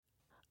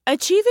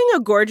Achieving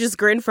a gorgeous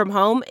grin from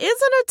home isn't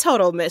a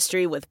total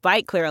mystery with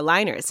Byte Clear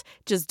aligners.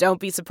 Just don't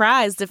be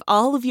surprised if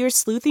all of your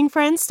sleuthing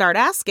friends start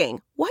asking,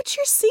 "What's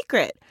your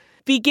secret?"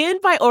 Begin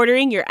by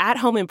ordering your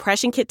at-home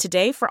impression kit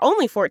today for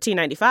only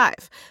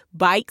 $14.95.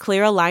 Byte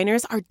Clear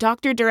aligners are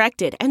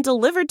doctor-directed and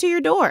delivered to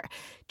your door.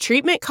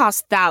 Treatment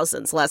costs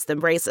thousands less than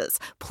braces.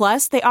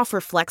 Plus, they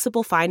offer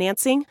flexible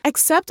financing,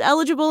 accept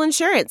eligible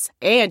insurance,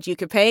 and you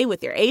can pay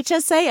with your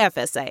HSA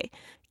FSA.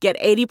 Get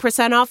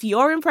 80% off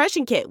your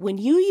impression kit when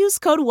you use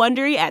code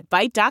WONDERY at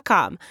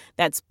Byte.com.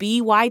 That's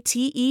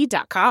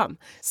BYTE.com.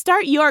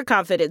 Start your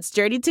confidence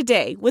journey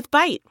today with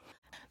Byte.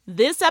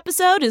 This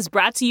episode is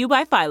brought to you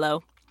by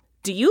Philo.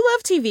 Do you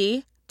love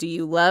TV? Do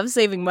you love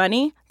saving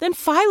money? Then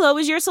Philo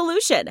is your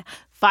solution.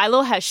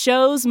 Philo has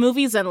shows,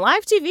 movies, and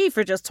live TV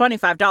for just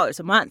 $25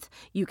 a month.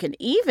 You can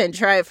even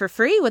try it for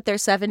free with their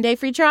 7-day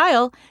free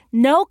trial.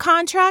 No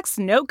contracts,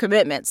 no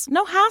commitments,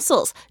 no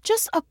hassles.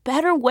 Just a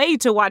better way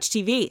to watch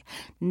TV.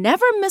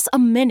 Never miss a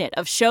minute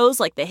of shows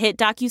like the hit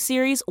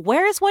docuseries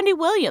Where is Wendy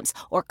Williams?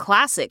 Or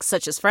classics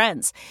such as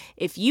Friends.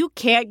 If you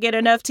can't get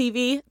enough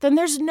TV, then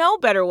there's no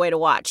better way to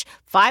watch.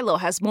 Philo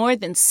has more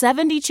than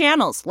 70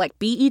 channels like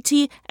BET,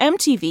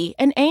 MTV,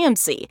 and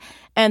AMC.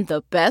 And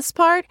the best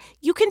part?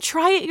 You can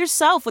try it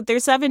yourself with their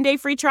 7-day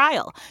free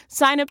trial.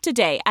 Sign up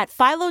today at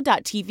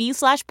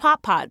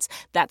philo.tv/poppods.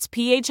 That's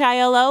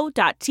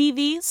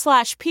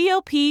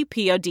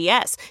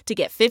philo.tv/POPPODS to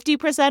get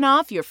 50%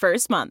 off your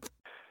first month.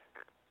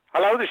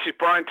 Hello, this is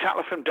Brian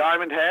Tatler from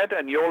Diamond Head,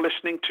 and you're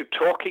listening to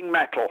Talking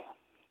Metal.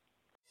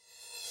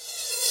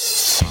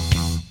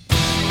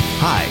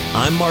 Hi,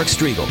 I'm Mark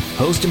Striegel,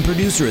 host and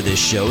producer of this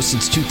show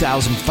since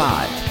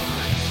 2005.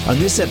 On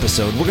this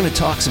episode, we're going to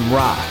talk some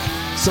rock,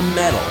 some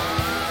metal,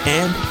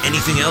 and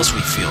anything else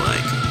we feel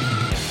like.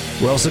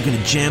 We're also going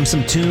to jam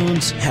some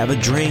tunes, have a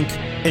drink,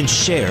 and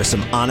share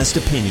some honest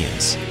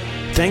opinions.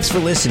 Thanks for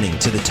listening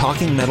to the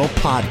Talking Metal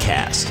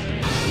Podcast.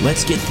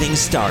 Let's get things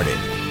started.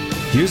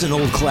 Here's an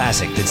old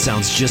classic that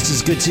sounds just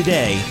as good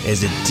today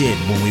as it did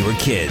when we were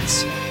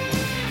kids.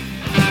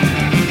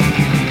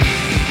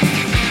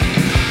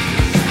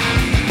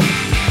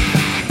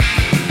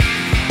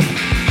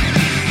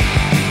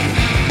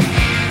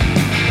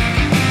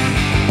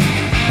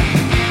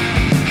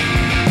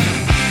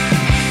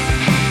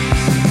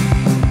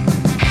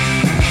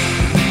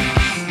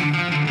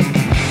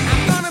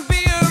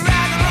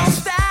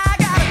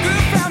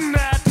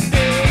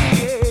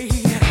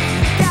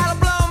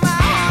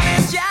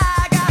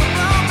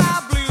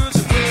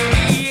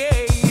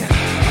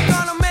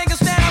 Gonna make a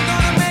stand, I'm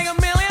gonna make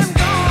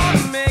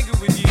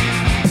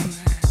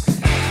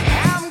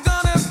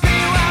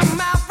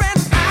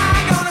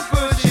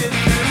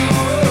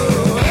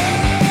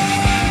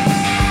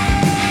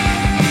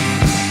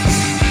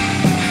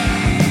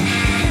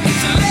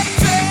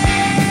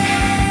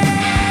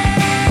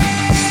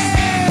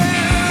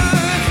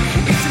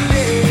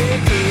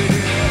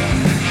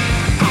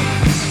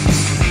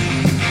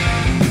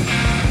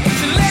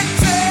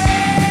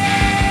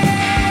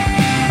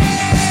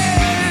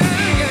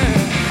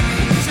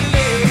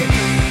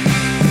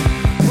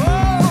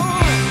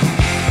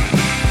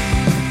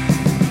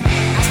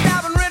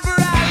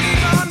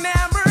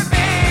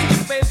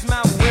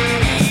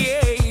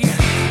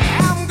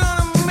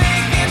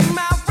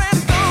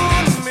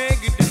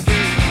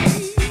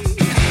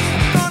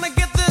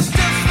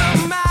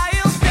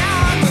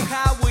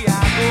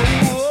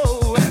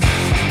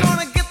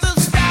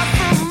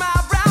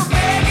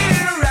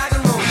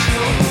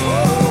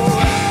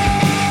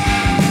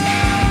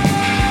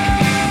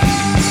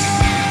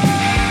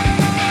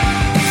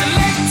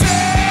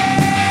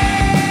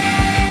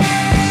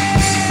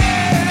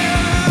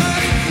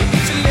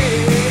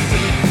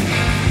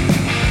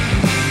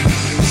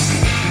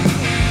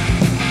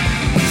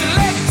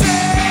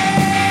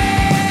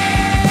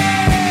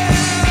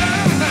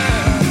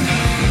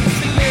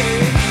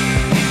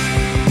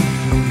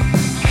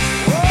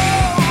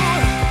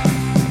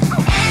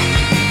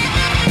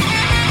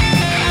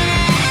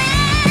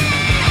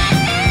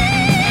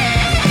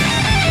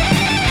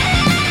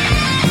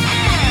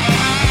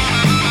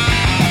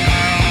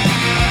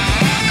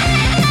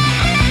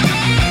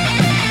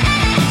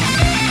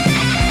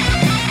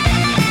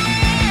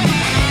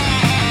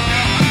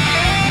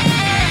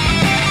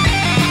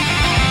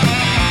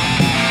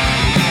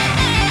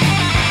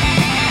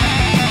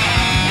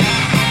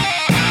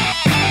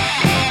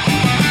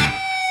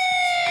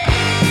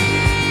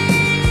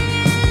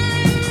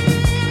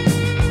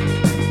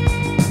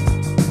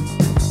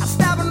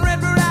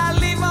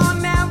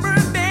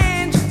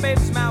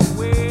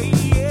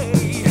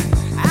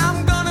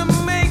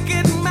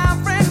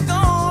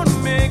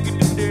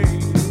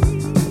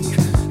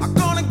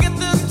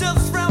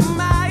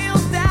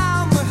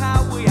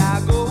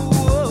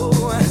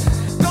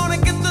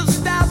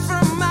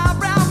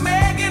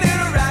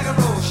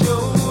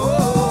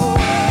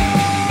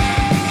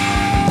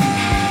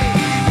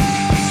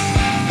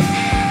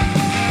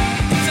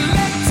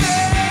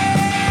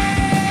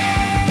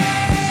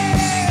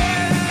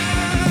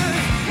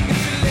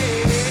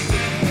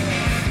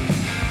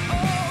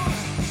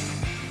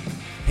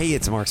Hey,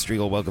 it's Mark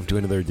Striegel. Welcome to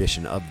another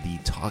edition of the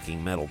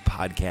Talking Metal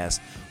Podcast.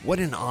 What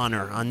an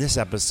honor on this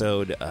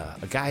episode.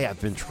 A guy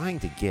I've been trying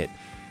to get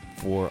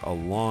for a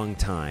long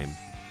time.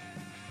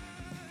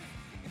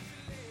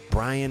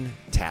 Brian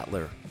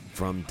Tatler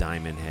from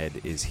Diamond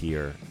Head is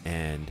here.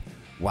 And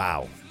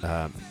wow,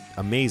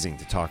 amazing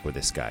to talk with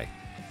this guy.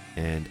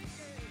 And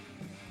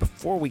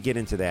before we get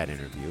into that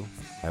interview,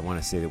 I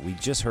want to say that we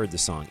just heard the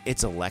song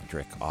It's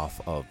Electric off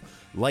of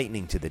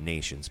Lightning to the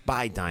Nations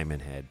by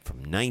Diamond Head from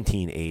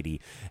 1980.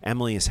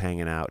 Emily is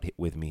hanging out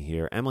with me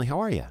here. Emily,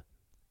 how are you?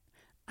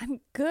 I'm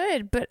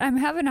good, but I'm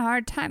having a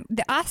hard time.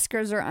 The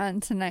Oscars are on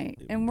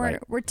tonight, and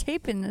we're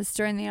taping this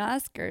during the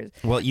Oscars.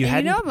 Well, you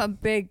know I'm a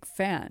big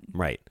fan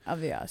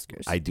of the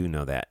Oscars. I do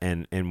know that.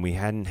 And we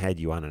hadn't had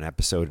you on an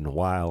episode in a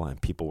while,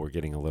 and people were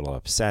getting a little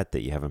upset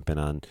that you haven't been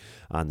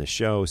on the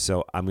show.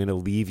 So I'm going to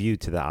leave you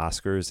to the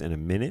Oscars in a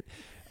minute.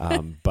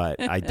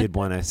 But I did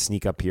want to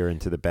sneak up here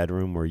into the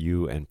bedroom where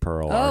you and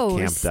Pearl are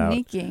camped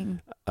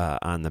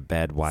out on the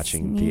bed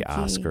watching the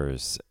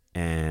Oscars.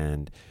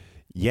 And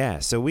yeah,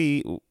 so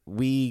we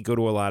go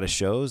to a lot of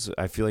shows.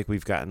 I feel like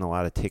we've gotten a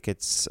lot of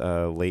tickets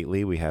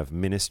lately. We have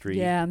Ministry.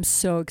 Yeah, I'm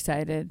so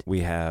excited. We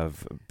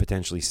have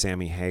potentially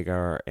Sammy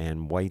Hagar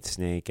and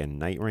Whitesnake and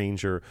Night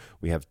Ranger.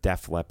 We have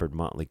Def Leppard,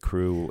 Motley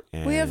Crue.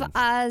 And we have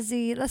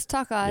Ozzy. Let's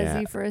talk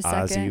Ozzy for a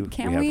second.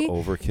 Can we? Have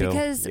Overkill.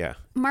 Because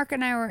Mark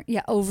and I were,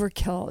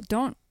 Overkill.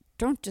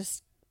 Don't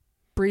just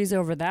breeze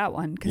over that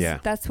one,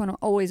 because that's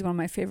always one of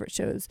my favorite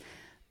shows.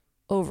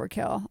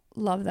 Overkill.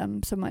 Love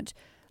them so much.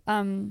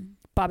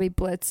 Bobby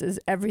Blitz is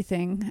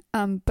everything.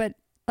 But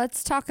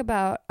let's talk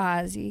about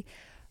Ozzy.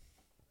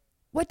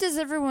 What does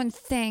everyone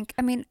think?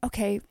 I mean,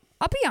 okay,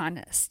 I'll be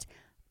honest.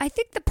 I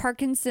think the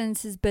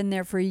Parkinson's has been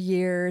there for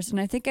years,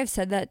 and I think I've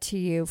said that to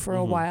you for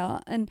a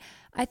while. And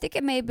I think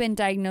it may have been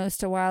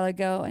diagnosed a while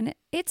ago, and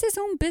it's his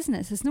own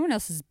business. It's no one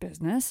else's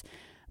business.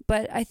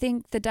 But I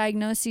think the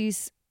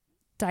diagnosis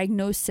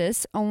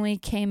only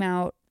came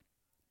out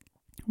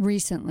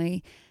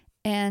recently,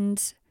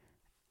 and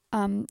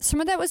some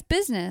of that was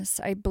business,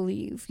 I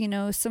believe. You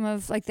know, some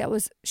of that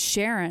was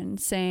Sharon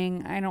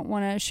saying, I don't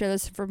want to share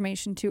this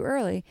information too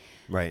early.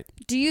 Right.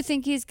 Do you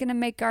think he's going to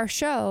make our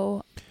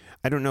show?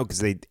 I don't know, because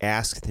they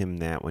asked him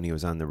that when he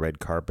was on the red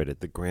carpet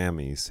at the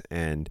Grammys,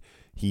 and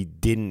he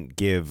didn't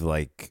give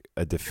a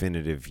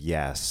definitive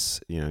yes.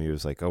 You know, he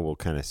was like, oh, we'll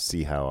kind of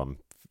see how I'm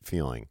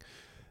feeling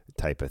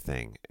type of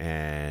thing.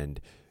 And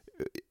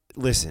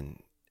listen,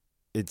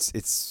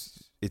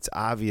 it's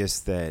obvious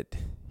that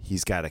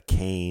he's got a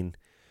cane,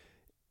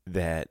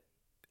 that,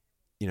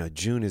 you know,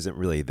 June isn't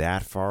really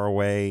that far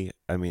away.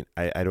 I mean,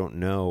 I don't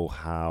know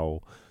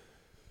how,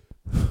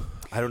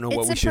 I don't know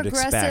what we should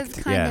expect. It's a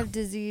progressive kind of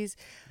disease.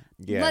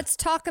 Yeah. Let's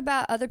talk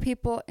about other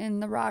people in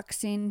the rock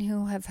scene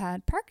who have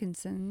had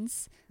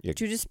Parkinson's. Yeah.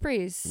 Judas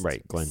Priest.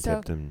 Right. Glenn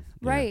Tipton.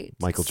 Right.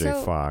 Michael J.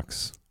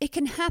 Fox. It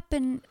can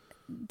happen,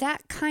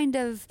 that kind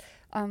of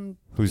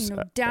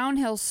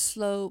downhill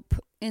slope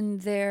in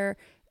their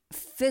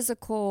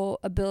physical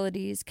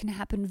abilities can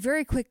happen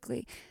very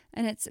quickly,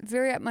 and it's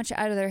very much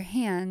out of their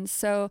hands.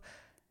 So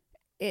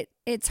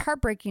it's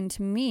heartbreaking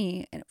to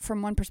me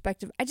from one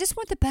perspective. I just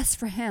want the best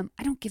for him.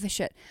 I don't give a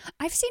shit.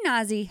 I've seen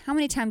Ozzy. How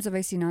many times have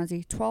I seen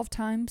Ozzy? 12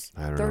 times?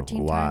 I don't 13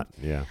 know. A lot.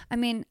 times? Yeah. I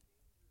mean,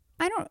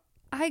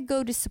 I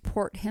go to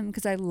support him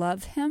because I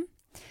love him.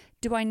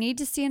 Do I need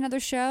to see another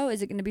show?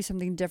 Is it going to be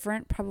something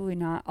different? Probably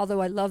not.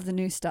 Although I love the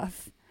new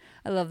stuff.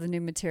 I love the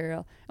new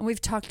material. And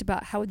we've talked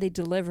about how they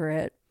deliver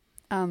it.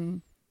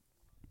 Some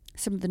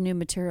of the new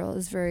material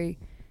is very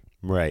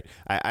right.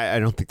 I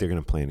don't think they're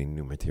going to play any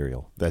new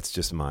material. That's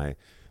just my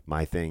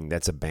thing.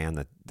 That's a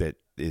band that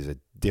is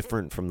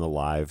different from the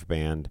live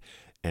band.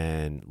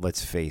 And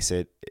let's face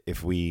it,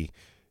 if we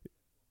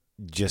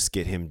just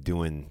get him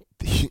doing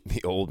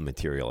the old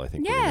material, I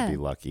think we're going to be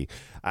lucky.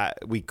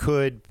 We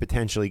could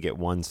potentially get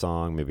one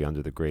song, maybe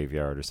Under the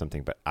Graveyard or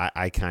something, but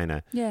I kind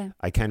of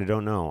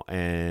don't know.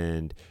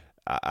 And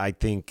I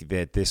think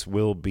that this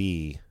will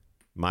be,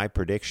 my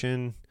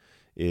prediction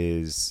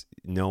is,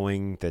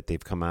 knowing that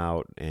they've come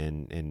out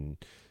and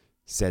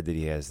said that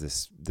he has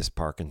this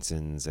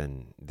Parkinson's,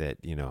 and that,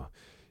 you know,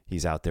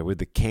 he's out there with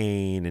the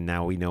cane, and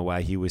now we know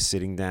why he was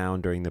sitting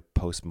down during the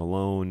Post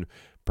Malone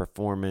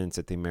performance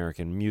at the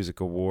American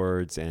Music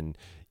Awards, and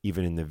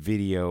even in the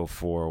video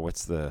for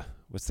what's that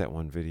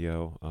one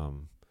video?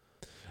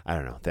 I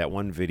don't know, that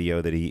one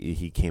video that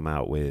he came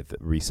out with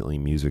recently,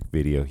 music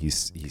video.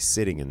 He's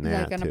sitting in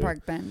that, like on a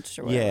park bench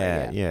or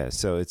whatever. Yeah.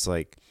 So it's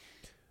like,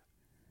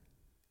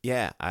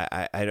 yeah,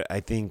 I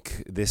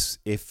think this,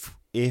 if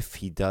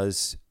he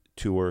does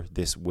tour,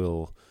 this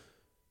will,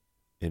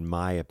 in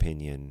my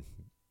opinion,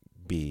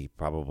 be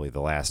probably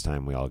the last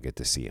time we all get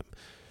to see him.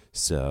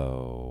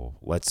 So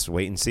let's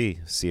wait and see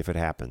if it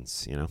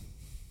happens, you know?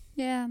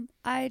 Yeah,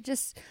 I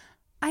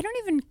don't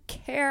even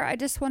care. I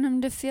just want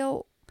him to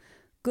feel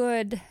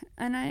good,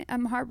 and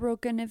I'm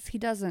heartbroken if he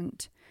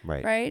doesn't.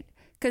 Right?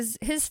 Because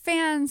his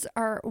fans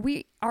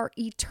we are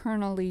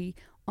eternally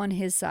on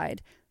his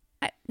side.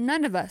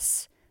 None of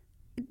us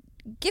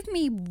give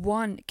me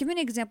an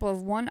example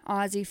of one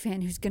Ozzy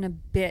fan who's going to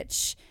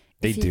bitch.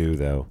 They do,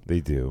 though. They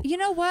do. You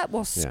know what?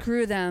 Well,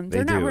 screw them.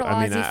 They're not real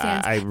Ozzy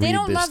fans. I read they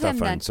don't this love stuff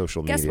him on then.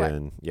 social Guess media. What?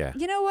 And yeah.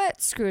 You know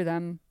what? Screw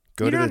them.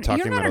 Go to the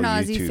Talking Metal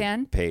YouTube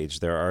fan page.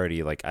 They're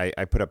already like,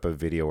 I put up a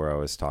video where I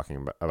was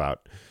talking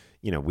about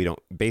we don't,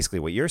 basically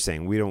what you're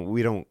saying, we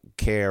don't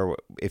care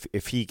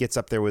if he gets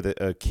up there with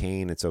a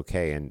cane, it's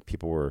okay. And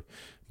people were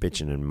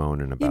bitching and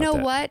moaning about that. You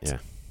know what? Yeah.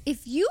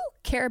 If you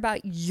care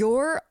about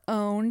your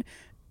own,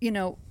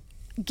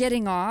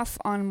 getting off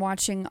on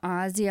watching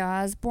Ozzy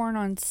Osbourne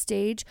on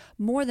stage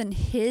more than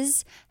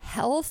his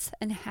health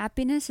and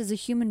happiness as a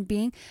human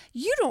being,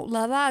 you don't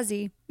love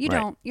Ozzy. You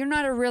don't. You're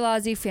not a real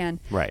Ozzy fan.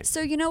 Right.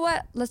 So you know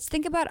what? Let's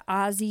think about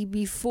Ozzy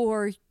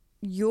before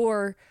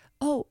you're,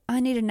 I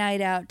need a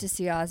night out to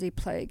see Ozzy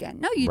play again.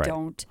 No, you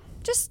don't.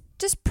 Just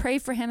pray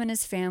for him and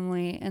his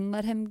family and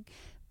let him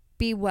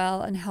be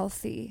well and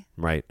healthy.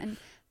 Right. And,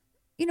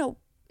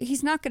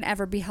 he's not going to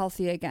ever be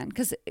healthy again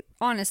because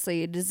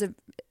honestly,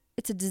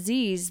 it's a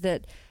disease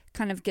that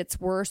kind of gets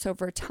worse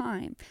over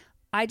time.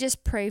 I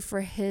just pray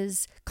for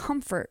his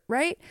comfort,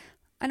 right?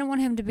 I don't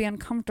want him to be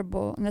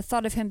uncomfortable, and the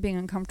thought of him being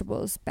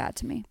uncomfortable is bad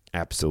to me.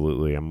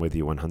 Absolutely. I'm with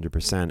you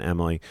 100%,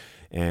 Emily.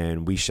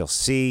 And we shall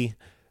see.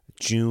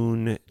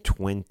 June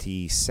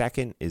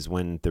 22nd is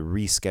when the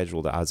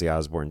rescheduled Ozzy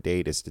Osbourne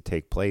date is to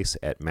take place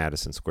at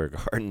Madison Square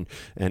Garden.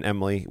 And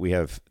Emily, we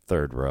have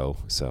third row,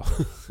 so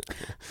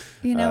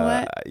you know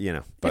what?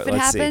 But if it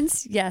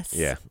happens, yes.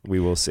 Yeah,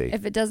 we will see.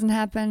 If it doesn't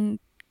happen,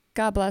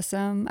 God bless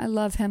him. I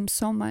love him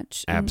so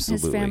much.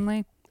 Absolutely. And his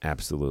family.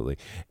 Absolutely.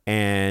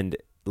 And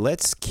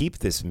let's keep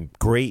this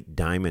great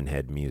Diamond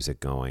Head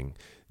music going.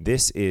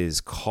 This is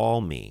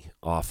Call Me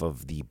off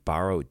of the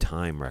Borrowed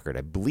Time record.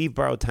 I believe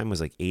Borrowed Time was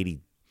like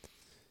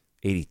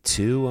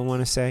 82, I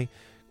want to say.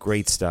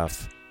 Great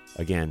stuff.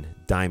 Again,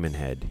 Diamond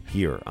Head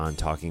here on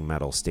Talking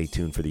Metal. Stay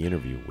tuned for the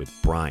interview with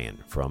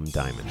Brian from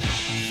Diamond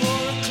Head. 4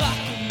 o'clock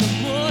in the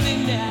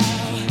morning now.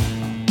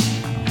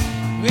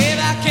 Babe,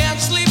 I can't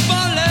sleep for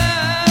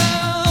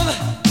love.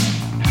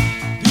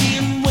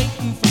 Been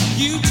waiting for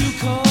you to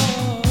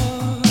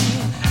call.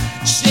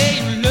 Say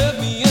you love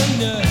me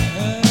enough.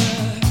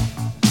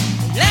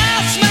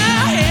 Lost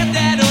my head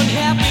that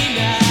unhappy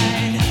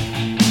night.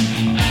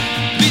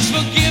 Please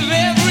forgive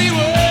every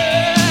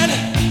word.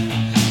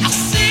 I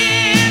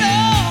see it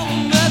all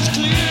much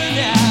clearer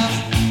now.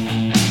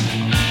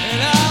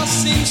 And all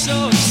seems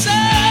so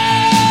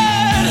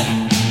sad.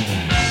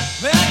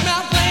 But my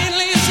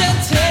plainly said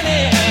tell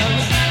him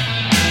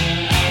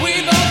we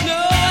both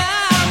know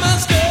I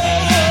must go.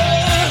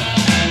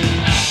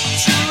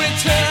 To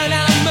return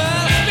I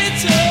must be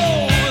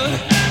told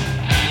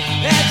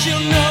that you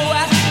know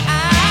what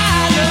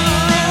I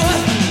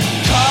know.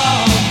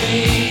 Call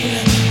me,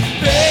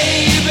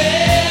 baby.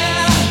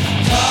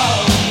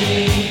 Call me.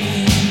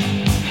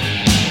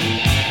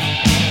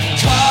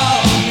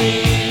 Call me,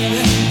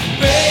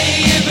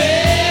 baby.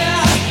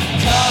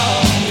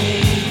 Call me.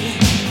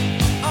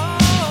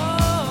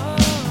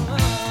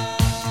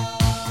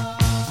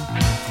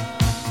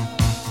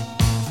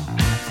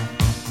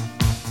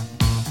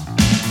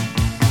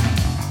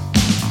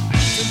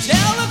 To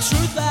tell the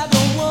truth, I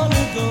don't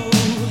wanna go.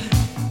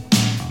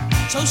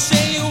 So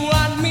say you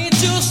want me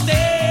to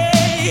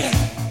stay.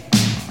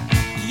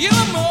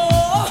 You're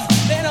more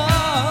than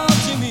all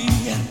to me.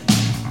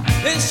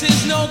 This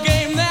is no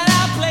game that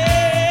I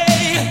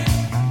play.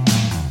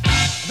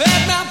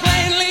 That my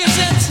plainly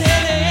said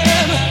tell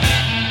him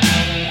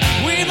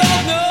we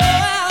both know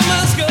I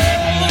must go.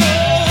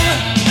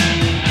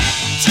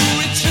 To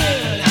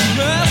return I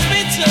must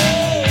be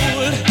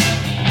told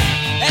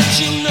that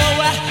you know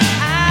what I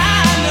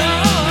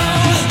know.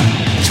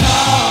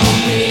 Call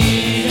me,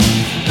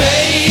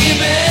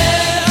 baby.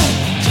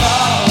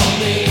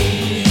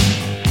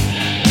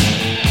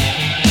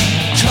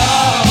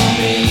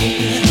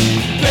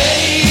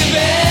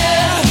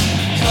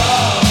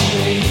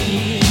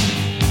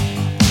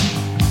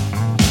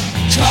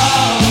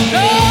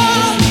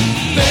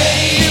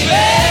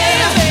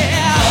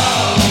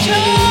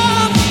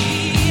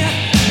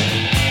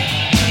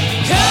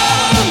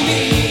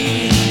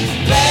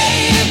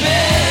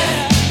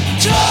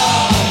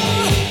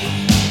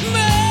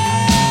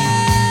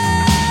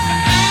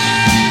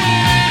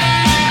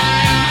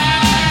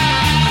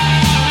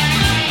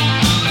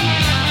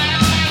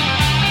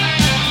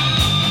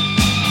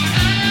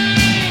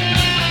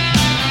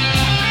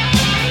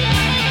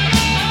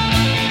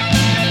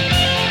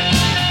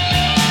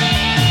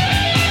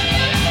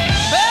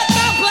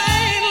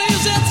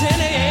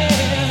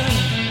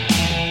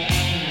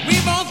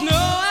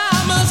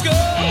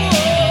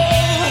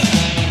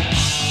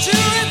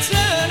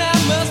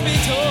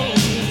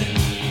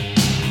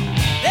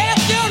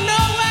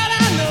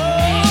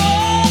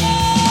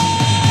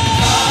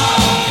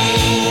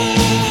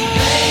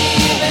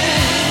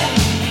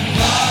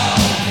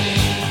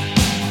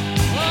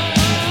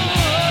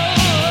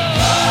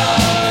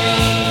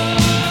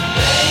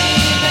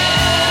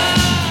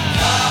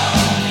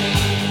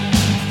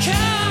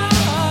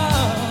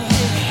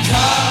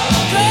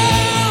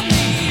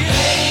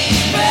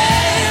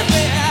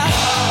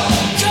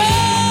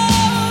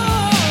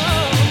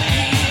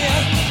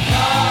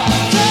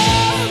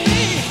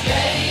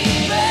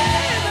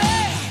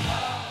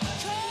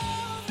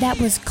 That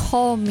was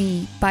Call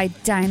Me by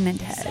Diamond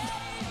Head.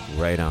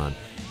 Right on.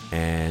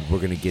 And we're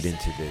going to get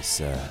into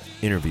this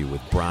interview with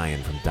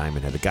Brian from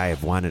Diamond Head, the guy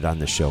I've wanted on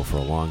the show for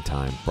a long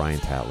time, Brian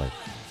Tatler.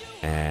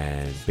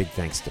 And big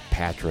thanks to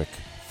Patrick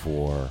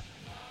for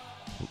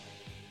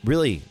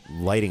really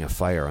lighting a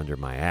fire under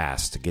my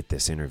ass to get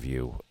this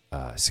interview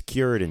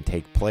secured and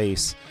take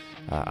place.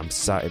 I'm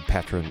sorry,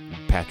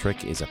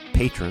 Patrick is a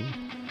patron.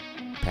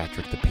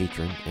 Patrick the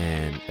patron.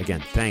 And again,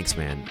 thanks,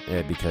 man,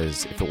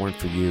 because if it weren't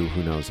for you,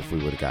 who knows if we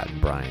would have gotten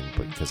Brian.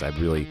 But because I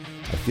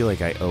feel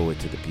like I owe it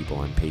to the people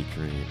on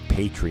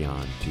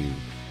Patreon to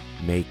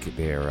make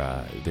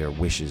their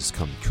wishes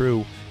come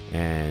true.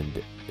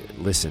 And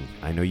listen,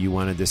 I know you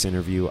wanted this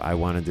interview. I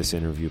wanted this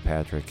interview,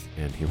 Patrick.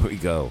 And here we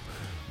go.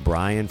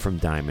 Brian from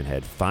Diamond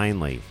Head,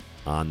 finally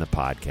on the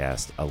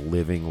podcast, a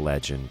living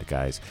legend,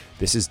 guys.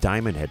 This is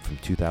Diamond Head from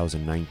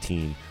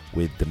 2019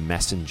 with The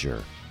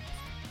Messenger.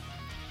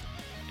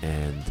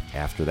 And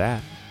after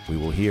that, we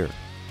will hear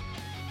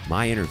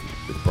my interview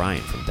with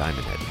Brian from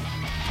Diamond Head.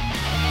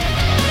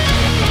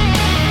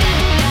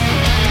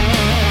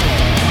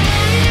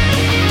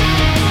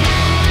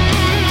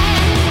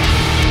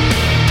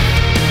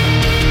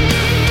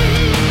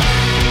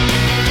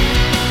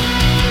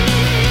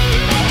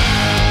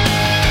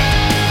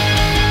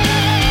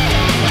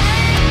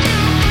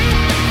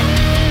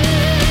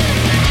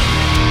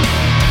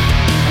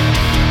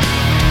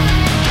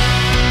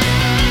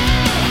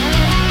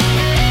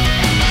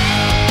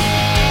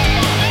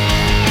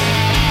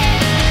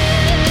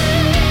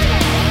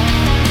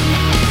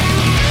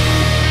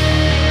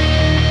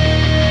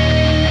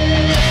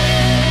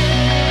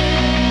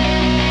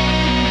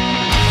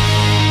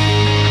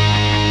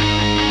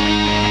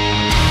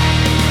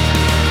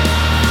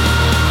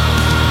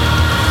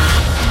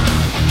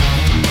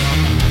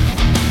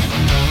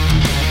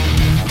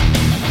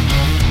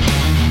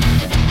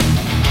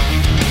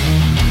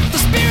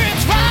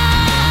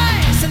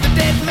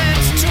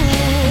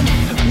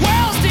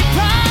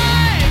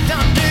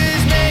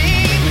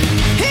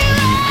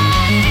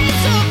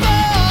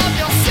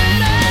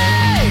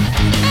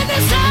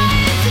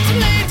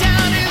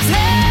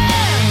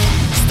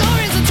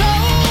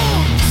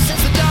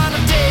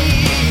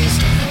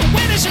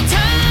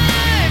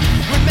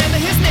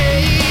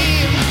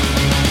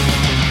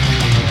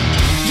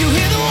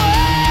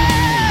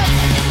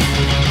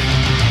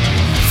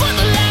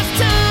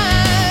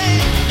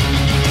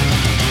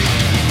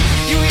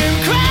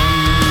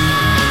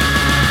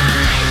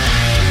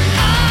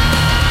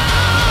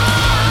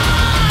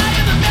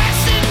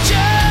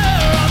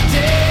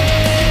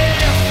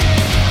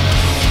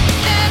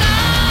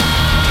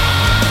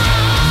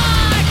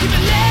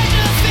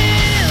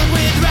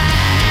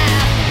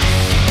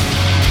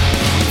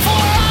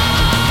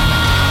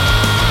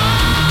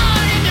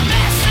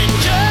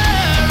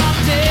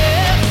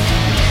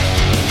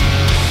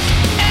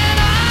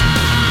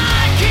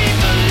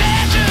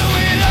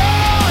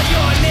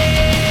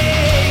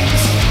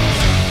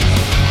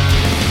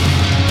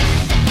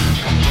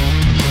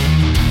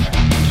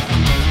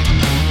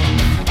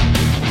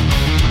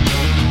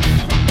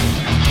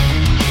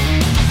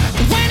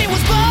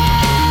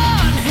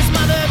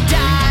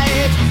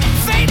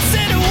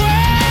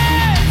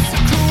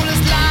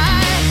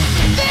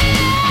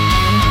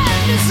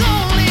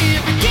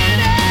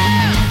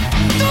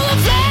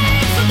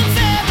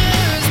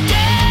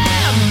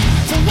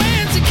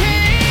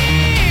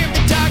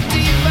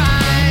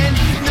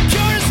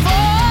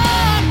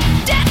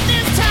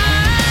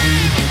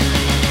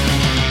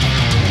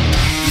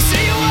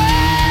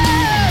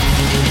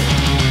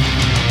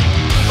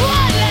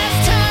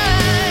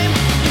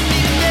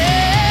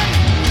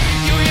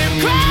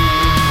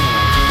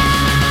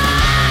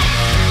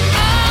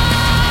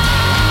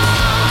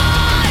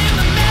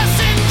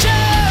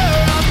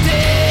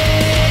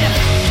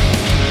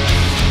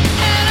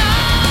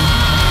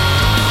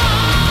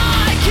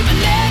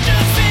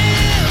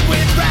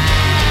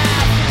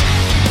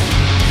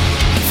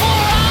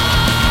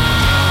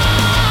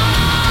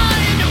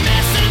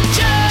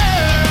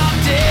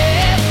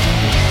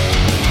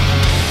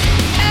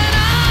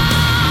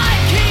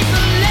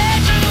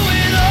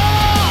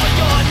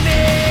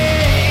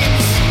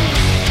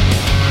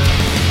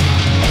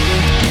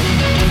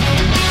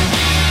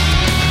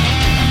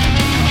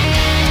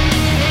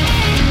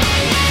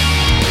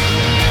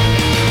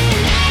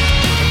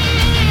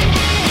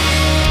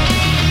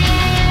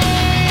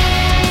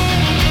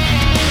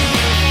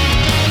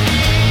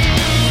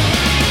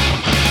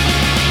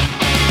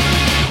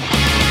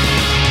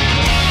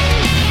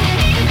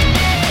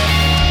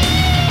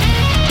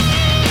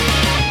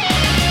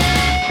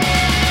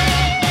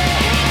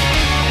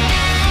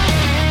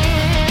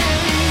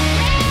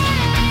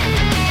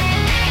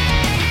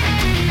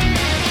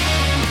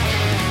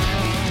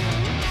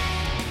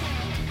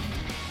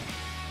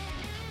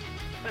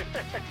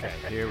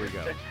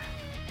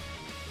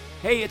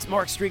 Hey, it's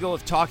Mark Strigl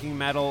of Talking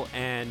Metal,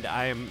 and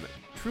I am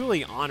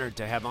truly honored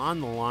to have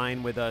on the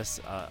line with us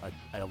a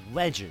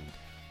legend,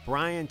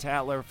 Brian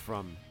Tatler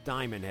from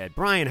Diamond Head.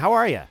 Brian, how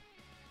are you?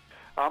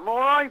 I'm all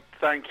right,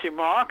 thank you,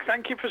 Mark.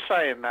 Thank you for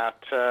saying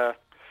that.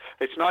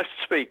 It's nice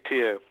to speak to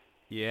you.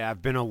 Yeah,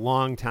 I've been a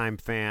long-time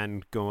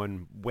fan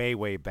going way,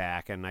 way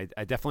back, and I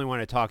definitely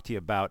want to talk to you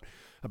about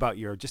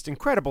your just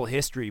incredible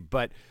history.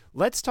 But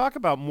let's talk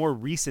about more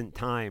recent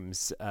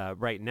times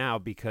right now,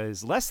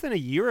 because less than a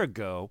year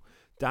ago,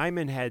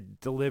 Diamond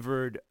had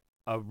delivered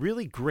a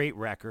really great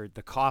record,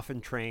 The Coffin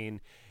Train,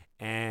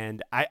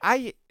 and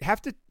I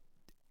have to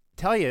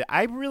tell you,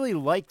 I really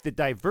like the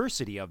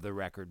diversity of the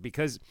record,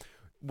 because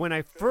when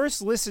I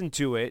first listened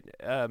to it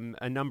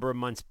a number of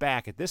months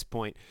back at this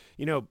point,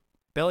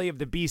 Belly of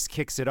the Beast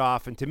kicks it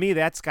off, and to me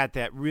that's got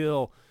that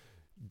real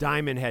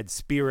Diamond Head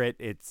spirit.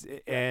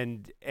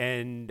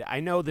 And I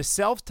know the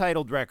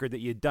self-titled record that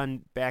you'd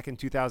done back in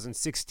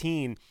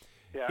 2016,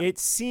 it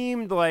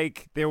seemed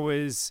like there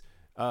was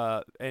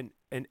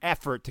an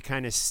effort to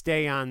kind of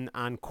stay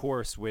on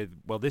course with,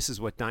 well, this is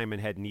what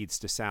Diamond Head needs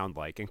to sound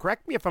like. And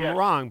correct me if I'm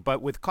wrong,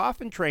 but with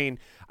Coffin Train,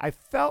 I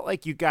felt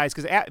like you guys,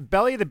 because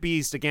Belly of the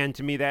Beast, again,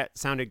 to me, that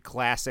sounded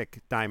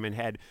classic Diamond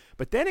Head.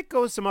 But then it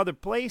goes some other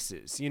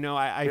places.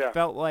 I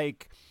felt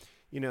like,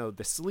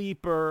 The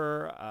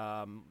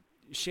Sleeper,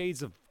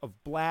 shades of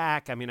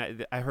black. I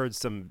mean, I heard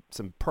some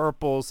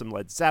Purple, some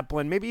Led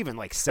Zeppelin, maybe even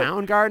like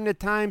Soundgarden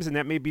at times, and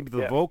that may be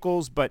the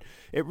vocals, but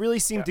it really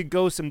seemed to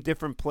go some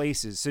different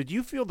places. So do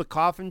you feel the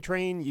Coffin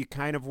Train, you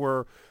kind of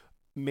were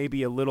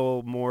maybe a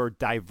little more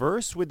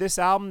diverse with this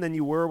album than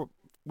you were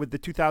with the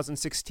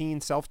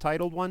 2016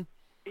 self-titled one?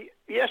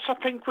 Yes, I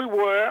think we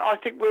were. I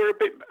think we were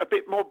a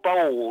bit more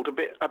bold,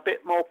 a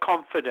bit more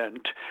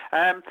confident.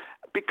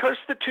 Because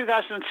the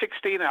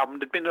 2016 album,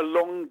 there'd been a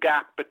long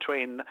gap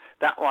between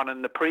that one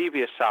and the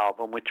previous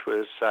album, which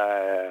was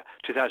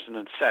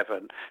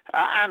 2007,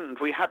 and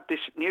we had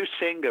this new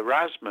singer,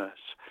 Rasmus.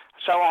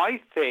 So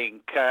I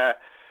think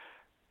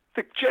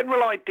the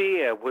general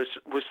idea was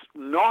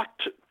not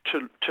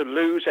to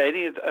lose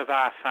any of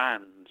our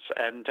fans,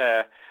 and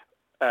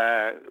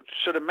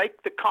sort of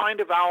make the kind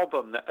of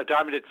album that a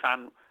Diamond Head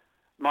fan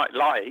might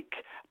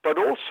like, but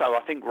also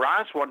I think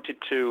Raz wanted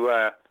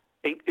to,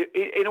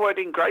 in a way,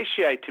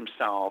 ingratiate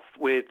himself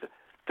with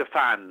the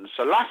fans.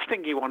 The last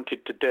thing he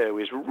wanted to do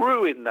is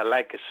ruin the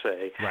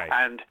legacy,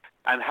 and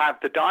have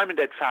the Diamond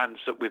Head fans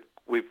that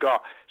we've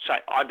got say,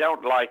 I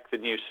don't like the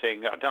new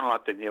singer, I don't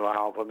like the new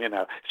album,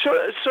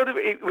 So sort of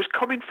it was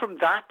coming from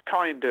that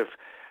kind of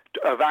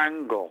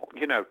angle,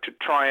 to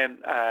try and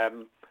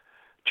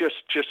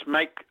just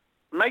make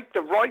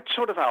the right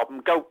sort of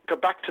album, go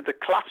back to the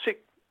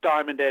classic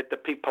Diamond Head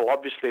that people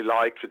obviously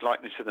liked, with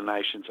Likeness of the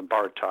Nations and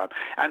Borrowed Time,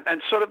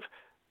 and sort of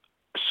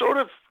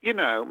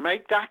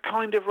make that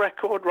kind of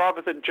record rather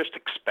than just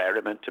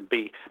experiment and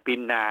be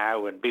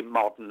now and be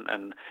modern,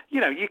 and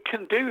you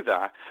can do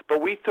that, but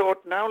we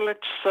thought, no,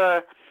 let's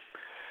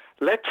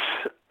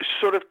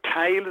sort of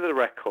tailor the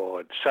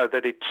record so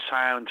that it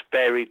sounds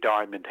very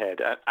Diamond Head,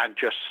 and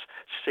just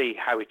see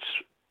how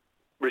it's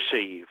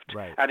received.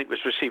 And it was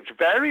received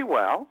very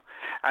well,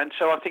 and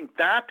so I think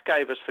that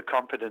gave us the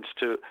confidence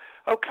to,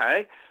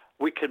 okay,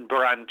 we can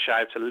branch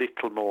out a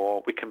little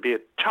more, we can be a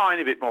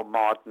tiny bit more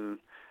modern.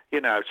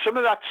 Some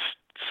of that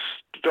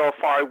stuff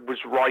I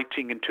was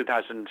writing in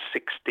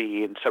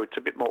 2016, so it's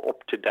a bit more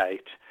up to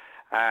date,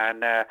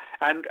 and I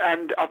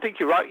think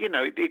you're right.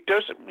 It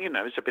does.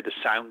 There's a bit of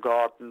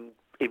Soundgarden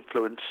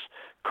influence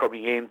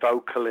coming in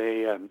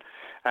vocally, and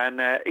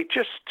it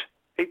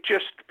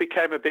just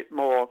became a bit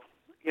more,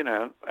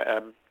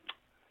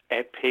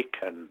 epic,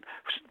 and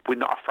we're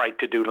not afraid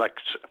to do like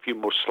a few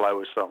more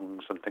slower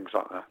songs and things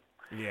like that.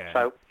 Yeah.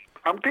 So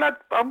I'm glad.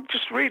 I'm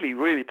just really,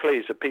 really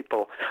pleased that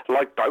people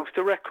like both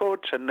the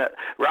records, and that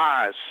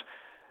Raz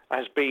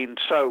has been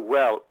so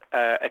well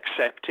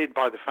accepted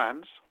by the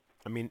fans.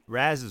 I mean,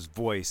 Raz's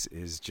voice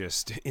is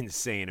just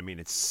insane. I mean,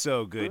 it's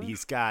so good.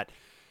 He's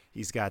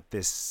got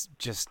this,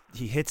 just,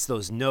 he hits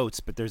those notes,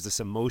 but there's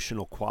this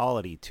emotional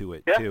quality to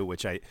it too,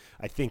 which I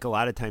think a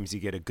lot of times you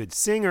get a good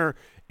singer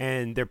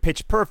and they're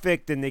pitch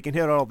perfect and they can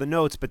hit all the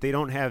notes, but they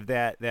don't have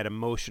that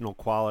emotional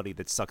quality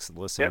that sucks the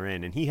listener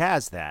in, and he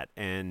has that.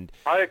 And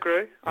I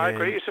agree.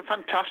 It's a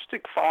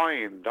fantastic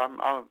find.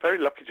 I'm very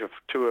lucky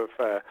to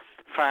have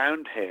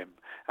found him,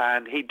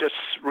 and he just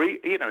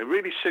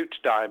really suits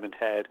Diamond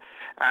Head,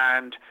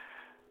 and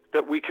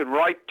that we can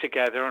write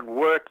together and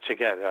work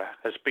together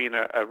has been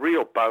a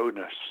real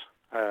bonus.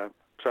 So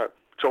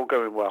it's all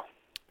going well.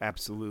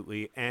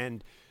 Absolutely.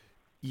 And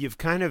you've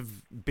kind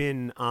of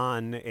been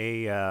on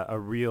a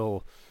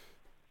real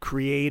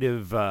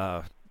creative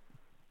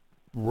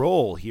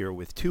role here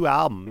with 2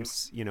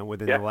 albums,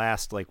 within the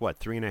last,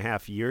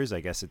 3.5 years, I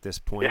guess, at this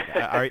point.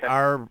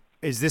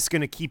 Is this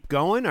going to keep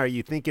going? Are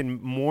you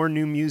thinking more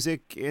new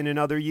music in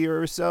another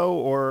year or so,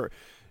 or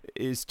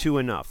is 2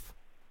 enough?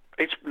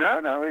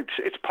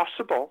 It's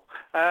possible.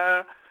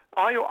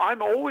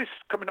 I'm always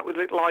coming up with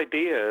little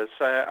ideas.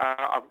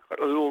 I've got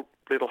a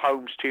little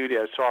home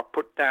studio, so I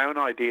put down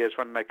ideas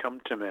when they come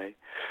to me.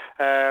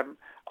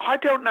 I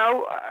don't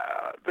know.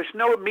 There's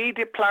no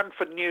immediate plan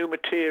for new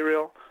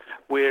material.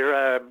 We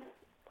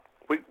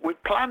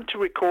plan to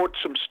record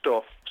some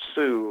stuff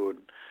soon,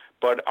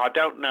 but I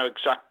don't know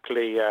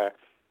exactly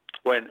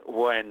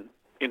when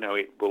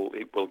it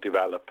will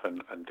develop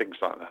and things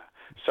like that.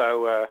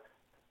 So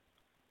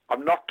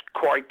I'm not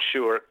quite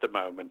sure at the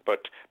moment,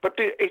 but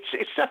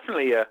it's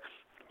definitely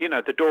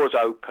the door's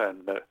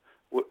open.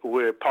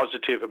 We're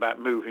positive about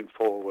moving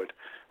forward.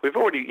 We've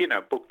already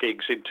booked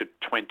gigs into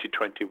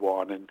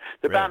 2021, and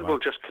the band will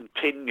just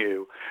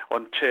continue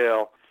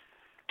until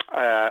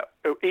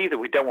either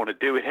we don't want to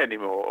do it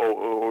anymore,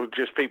 or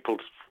just people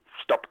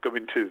stop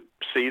coming to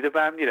see the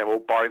band, or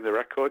buying the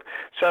record.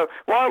 So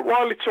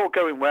while it's all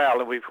going well,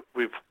 and we've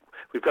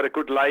got a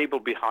good label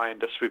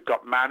behind us, we've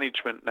got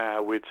management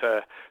now with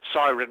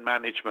Siren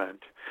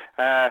Management.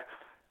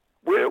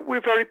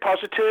 We're very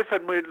positive,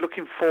 and we're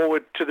looking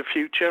forward to the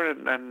future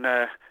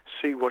and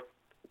see what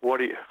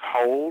it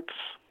holds.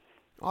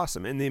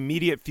 Awesome. And the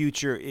immediate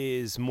future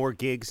is more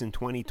gigs in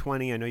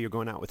 2020. I know you're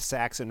going out with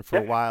Saxon for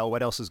a while.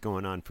 What else is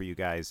going on for you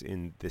guys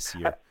in this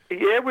year?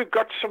 Yeah, we've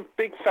got some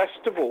big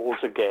festivals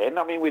again.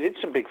 I mean, we did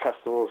some big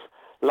festivals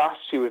last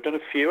year. We've done a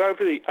few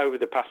over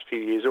the past few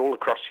years, all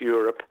across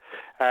Europe.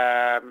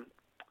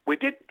 We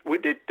did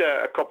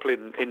a couple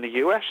in the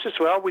US as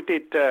well. We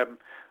did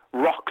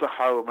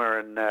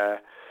Rocklahoma, and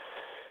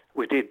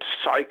we did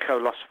Psycho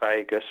Las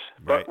Vegas.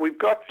 But we've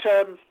got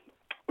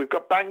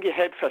Bang Your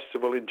Head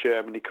Festival in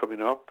Germany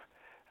coming up.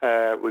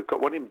 We've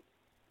got one in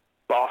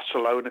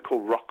Barcelona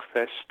called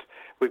Rockfest.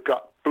 We've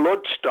got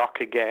Bloodstock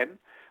again,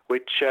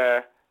 which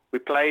we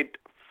played,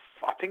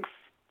 I think,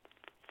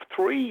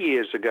 3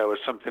 years ago or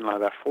something like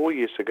that, 4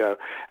 years ago.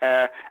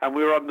 And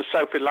we were on the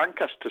Sophie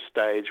Lancaster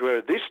stage,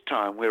 where this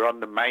time we're on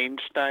the main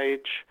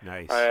stage.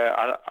 Nice.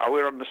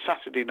 We're on the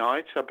Saturday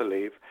night, I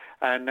believe.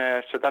 And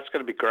so that's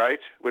going to be great.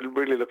 We're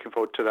really looking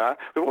forward to that.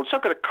 We've also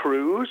got a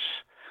cruise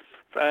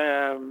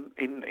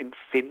in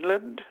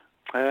Finland.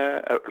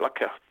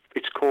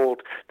 It's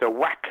called the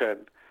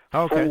Wacken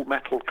Full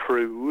Metal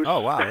Cruise. Oh,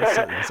 wow.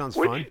 That sounds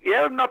fun.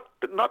 Yeah, I've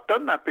not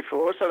done that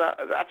before, so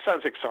that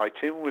sounds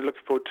exciting. We're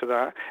looking forward to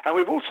that. And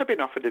we've also been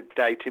offered a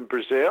date in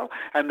Brazil,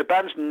 and the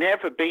band's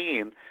never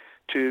been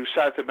to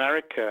South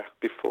America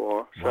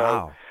before.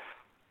 So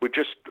we're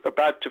just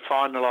about to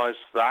finalise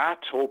that,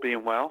 all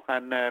being well,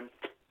 and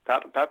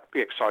that'd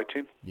be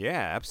exciting.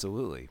 Yeah,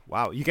 absolutely.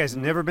 Wow, you guys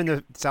have never been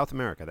to South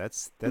America?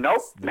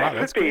 Nope, never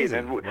that's been. crazy.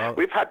 And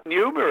we've had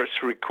numerous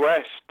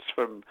requests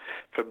from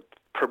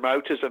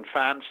promoters and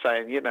fans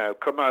saying,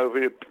 come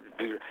over,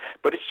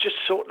 but it's just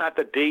sorting out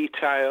the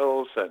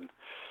details and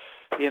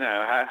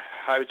how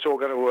it's all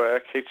going to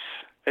work.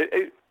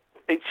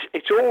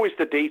 It's always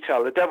the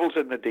detail. The devil's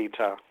in the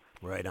detail.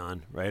 Right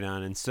on.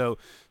 And so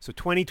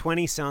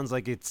 2020 sounds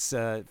like it's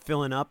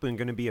filling up and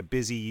going to be a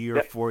busy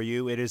year for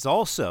you. It is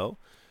also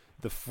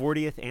the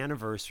 40th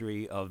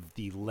anniversary of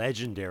the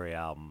legendary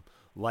album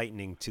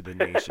Lightning to the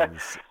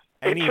Nations.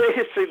 It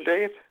is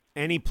indeed.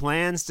 Any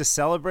plans to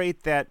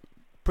celebrate that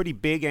pretty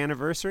big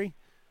anniversary?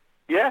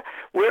 Yeah,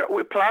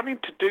 we're planning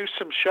to do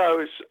some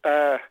shows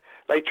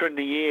later in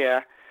the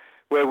year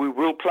where we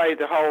will play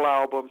the whole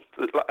album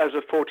as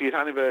a 40th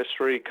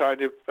anniversary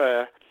kind of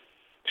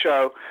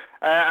show.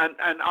 And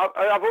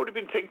I've already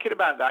been thinking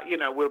about that.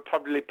 We'll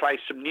probably play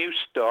some new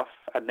stuff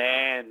and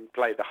then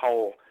play the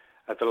whole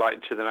of the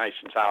Lightning to the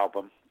Nations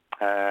album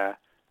to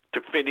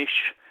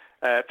finish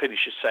a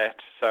set.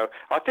 So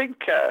I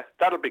think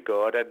that'll be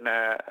good, and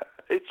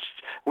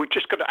we're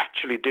just going to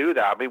actually do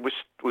that. I mean,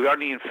 we're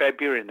only in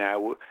February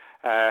now,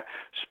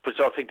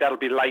 so I think that'll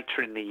be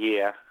later in the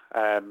year.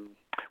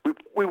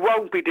 We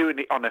won't be doing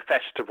it on a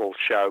festival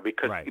show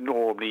because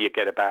normally you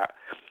get about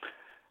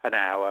an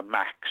hour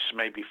max,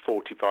 maybe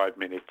 45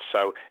 minutes.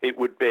 So it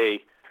would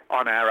be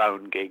on our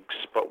own gigs,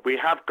 but we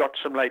have got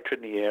some later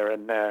in the year,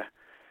 and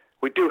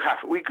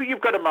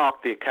you've got to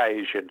mark the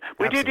occasion.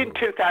 We did in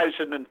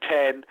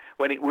 2010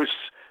 when it was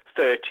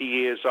 30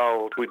 years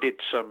old. We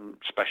did some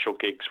special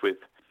gigs where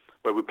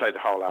we played the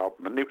whole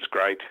album, and it was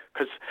great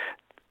because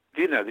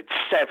it's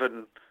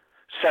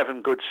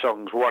seven good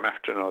songs, one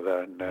after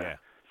another, and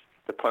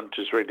the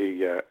punters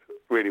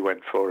really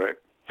went for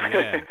it.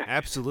 Yeah,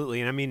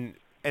 absolutely. And I mean,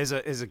 as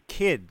a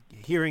kid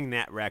hearing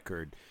that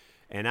record,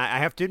 and I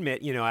have to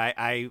admit,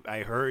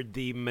 I heard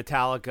the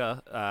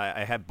Metallica.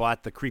 I had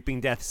bought the Creeping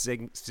Death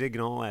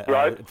Signal,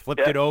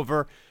 flipped it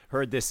over,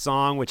 heard this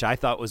song, which I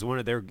thought was one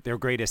of their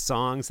greatest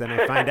songs. Then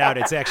I find out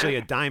it's actually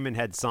a Diamond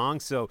Head song.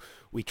 So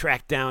we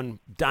tracked down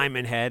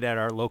Diamond Head at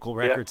our local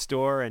record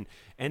store, and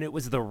it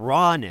was the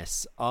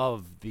rawness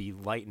of the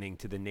Lightning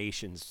to the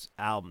Nations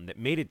album that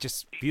made it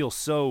just feel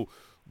so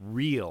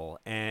real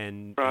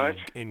and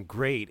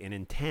great and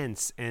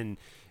intense. And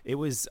it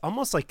was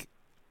almost like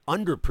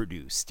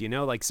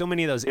underproduced, like so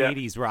many of those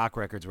 80s rock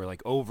records were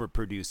like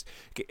overproduced.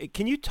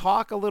 Can you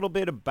talk a little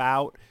bit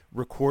about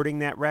recording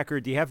that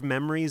record? Do you have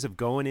memories of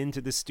going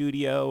into the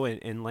studio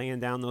and laying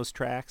down those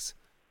tracks?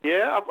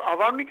 Yeah,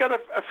 I've only got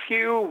a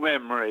few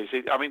memories.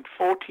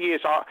 40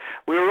 years.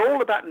 We were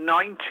all about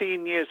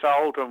 19 years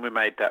old when we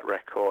made that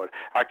record.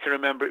 I can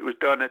remember it was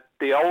done at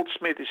the old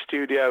Smithy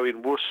studio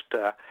in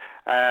Worcester,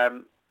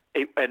 and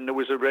there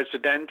was a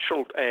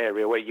residential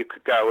area where you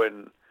could go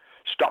and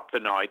stop the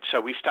night. So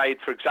we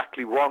stayed for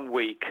exactly 1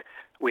 week.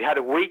 We had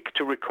a week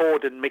to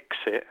record and mix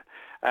it,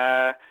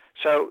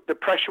 So the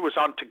pressure was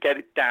on to get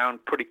it down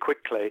pretty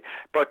quickly.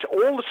 But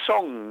all the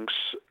songs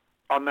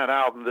on that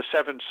album, the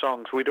 7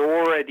 songs, we'd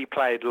already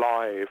played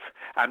live,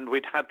 and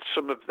we'd had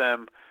some of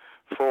them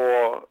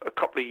for a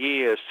couple of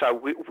years. So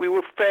we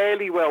were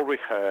fairly well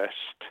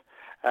rehearsed.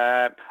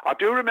 I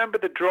do remember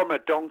the drummer,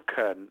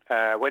 Duncan,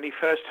 when he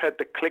first heard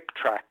the click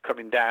track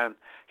coming down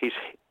his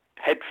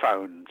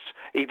headphones,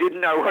 he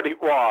didn't know what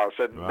it was,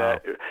 and wow.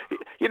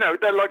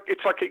 They're like,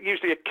 it's like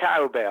usually a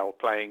cowbell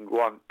playing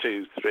 1,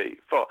 2, 3,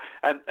 4,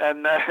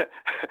 and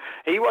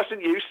he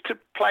wasn't used to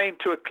playing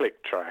to a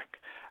click track,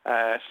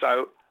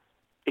 so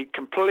it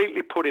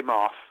completely put him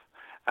off,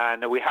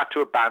 and we had to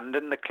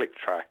abandon the click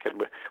track,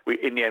 and we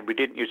in the end we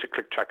didn't use a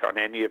click track on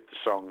any of the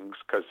songs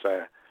because.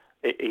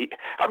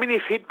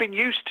 If he'd been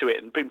used to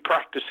it and been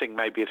practicing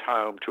maybe at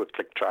home to a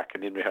click track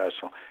and in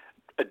rehearsal,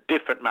 a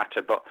different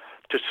matter. But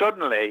to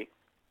suddenly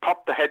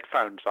pop the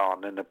headphones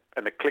on and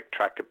a click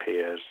track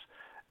appears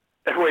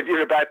when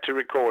you're about to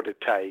record a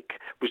take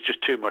was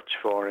just too much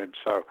for him.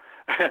 So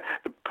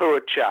the poor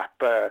chap,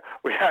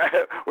 we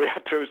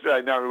had to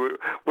say, no,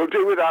 we'll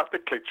do without the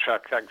click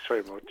track. Thanks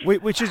very much.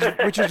 Which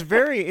is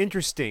very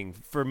interesting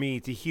for me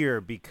to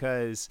hear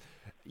because,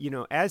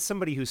 as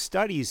somebody who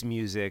studies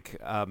music,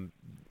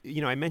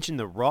 I mentioned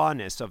the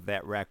rawness of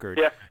that record.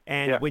 Yeah.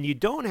 And when you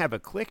don't have a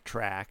click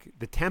track,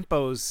 the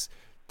tempos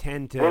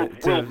tend to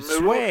move,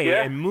 sway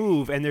and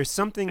move, and there's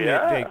something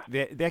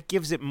that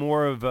gives it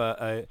more of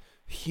a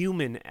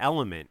human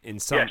element in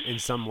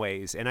some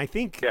ways. And I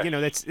think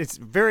it's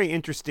very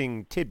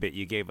interesting tidbit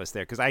you gave us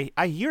there, because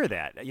I hear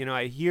that.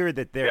 I hear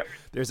that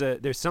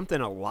there's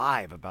something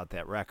alive about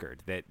that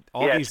record that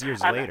all these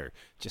years later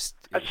just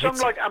a song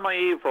like Am I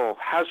Evil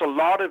has a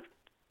lot of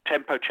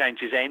tempo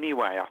changes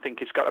anyway. I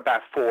think it's got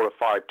about 4 or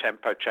 5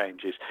 tempo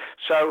changes.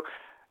 So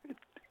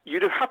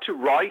you'd have had to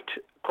write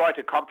quite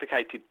a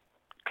complicated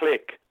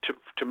click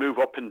to move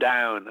up and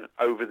down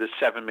over the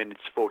 7 minutes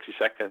 40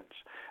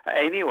 seconds.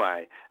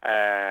 Anyway,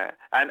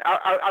 and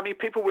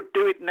people would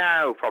do it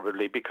now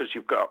probably because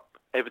you've got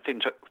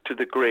everything to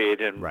the grid,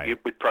 and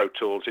with Pro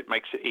Tools it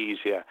makes it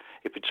easier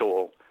if it's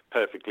all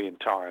perfectly in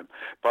time.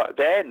 But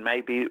then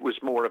maybe it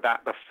was more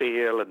about the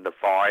feel and the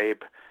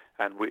vibe,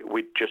 and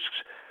we'd just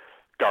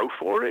go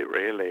for it,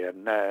 really.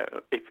 And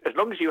as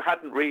long as you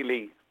hadn't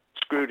really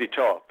screwed it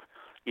up,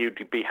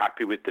 you'd be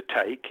happy with the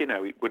take.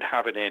 It would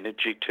have an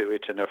energy to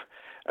it and a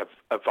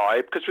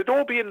vibe, because we'd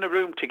all be in the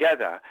room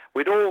together.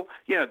 We'd all,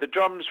 the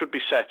drums would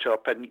be set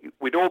up, and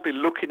we'd all be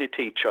looking at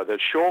each other.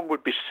 Sean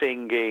would be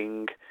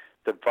singing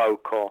the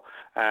vocal,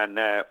 and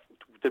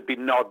there'd be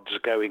nods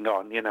going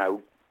on,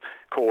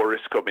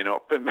 chorus coming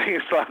up and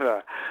things like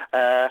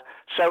that.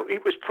 So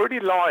it was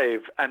pretty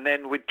live, and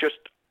then we'd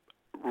just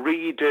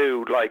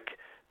redo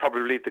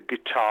probably the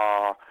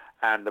guitar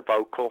and the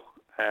vocal,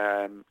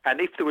 and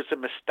if there was a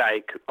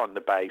mistake on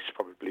the bass,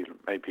 probably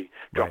maybe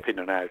drop in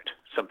and out,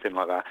 something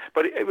like that.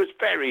 But it was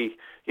very,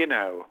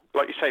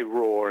 like you say,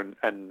 raw,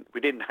 and we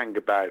didn't hang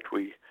about.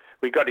 We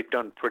got it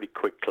done pretty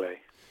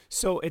quickly.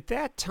 So at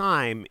that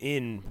time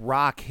in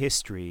rock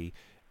history,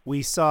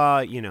 we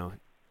saw,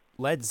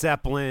 Led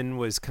Zeppelin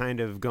was kind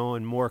of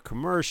going more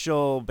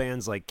commercial.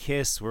 Bands like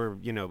Kiss were,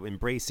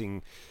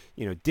 embracing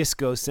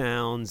disco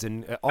sounds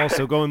and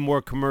also going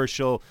more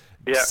commercial.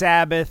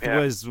 Sabbath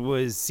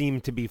was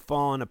seemed to be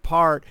falling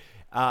apart,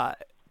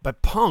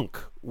 but punk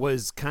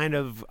was kind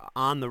of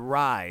on the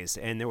rise,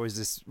 and there was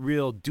this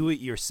real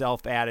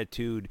do-it-yourself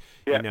attitude,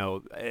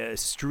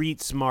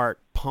 street smart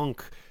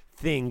punk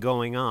thing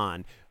going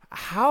on.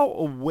 How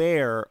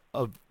aware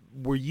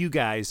were you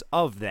guys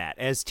of that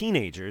as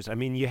teenagers? I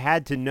mean, you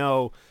had to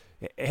know,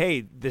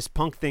 hey, this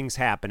punk thing's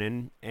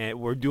happening, and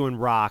we're doing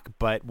rock,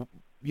 but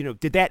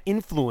did that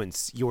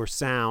influence your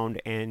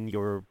sound and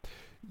your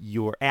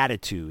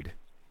attitude?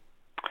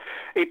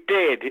 It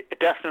did,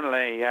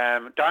 definitely.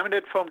 Diamond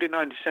Head formed in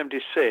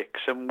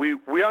 1976, and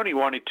we only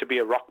wanted to be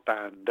a rock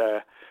band.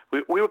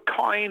 We were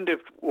kind of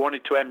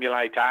wanted to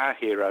emulate our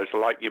heroes,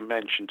 like you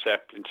mentioned,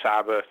 Zeppelin,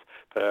 Sabbath,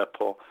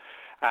 Purple.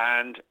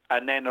 And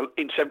then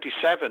in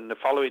 77, the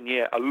following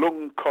year,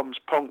 along comes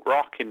punk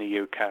rock in the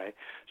UK.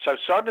 So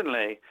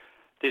suddenly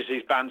there's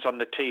these bands on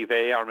the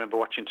TV. I remember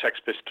watching Sex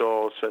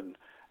Pistols and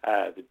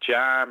The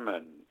Jam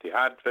and The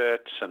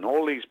Adverts and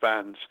all these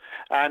bands.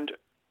 And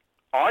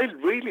I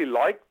really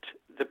liked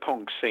the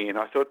punk scene.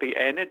 I thought the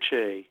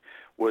energy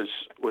was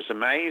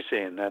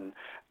amazing. And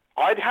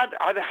I'd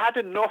had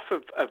enough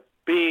of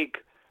big,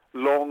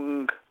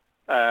 long,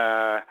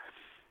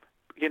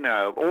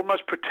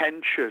 almost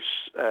pretentious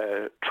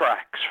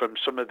tracks from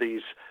some of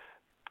these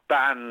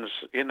bands,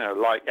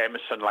 like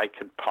Emerson, Lake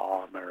and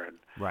Palmer and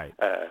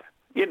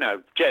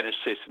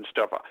Genesis and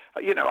stuff.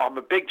 I'm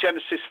a big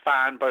Genesis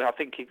fan, but I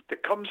think there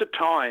comes a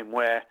time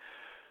where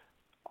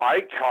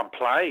I can't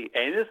play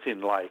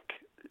anything like,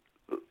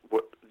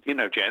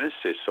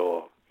 Genesis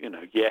or,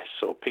 Yes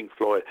or Pink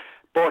Floyd.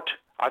 But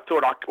I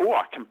thought, I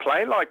can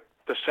play like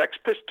the Sex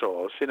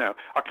Pistols, you know.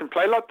 I can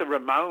play like the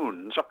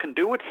Ramones. I can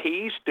do what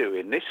he's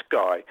doing, this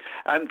guy.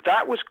 And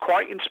that was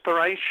quite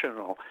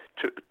inspirational.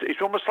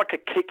 It's almost like a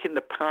kick in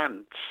the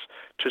pants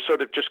to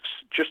sort of just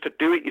to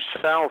do it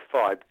yourself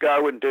vibe.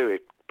 Go and do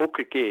it. Book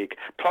a gig.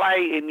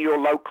 Play in your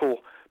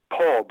local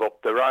pub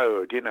up the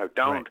road, you know.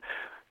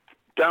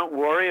 Don't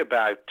worry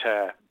about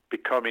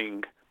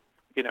becoming,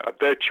 you know, a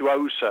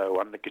virtuoso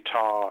on the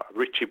guitar,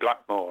 Richie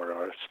Blackmore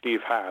or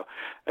Steve Howe.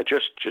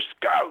 Just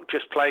go,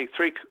 just play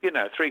three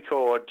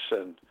chords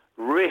and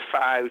riff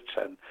out.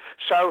 And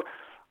so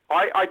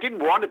I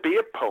didn't want to be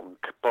a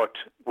punk, but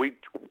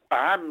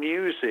our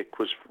music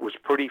was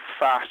pretty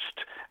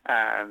fast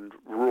and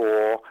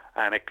raw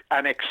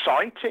and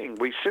exciting.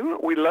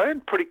 We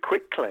learned pretty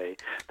quickly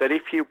that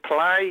if you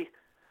play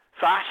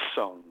fast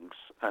songs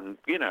and,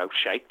 you know,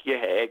 shake your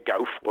hair,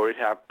 go for it,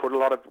 put a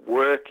lot of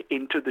work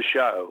into the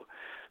show,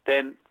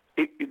 then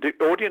the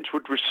audience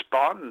would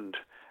respond.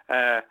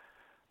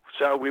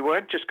 So we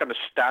weren't just going to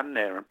stand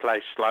there and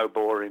play slow,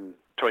 boring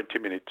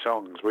 20-minute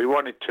songs. We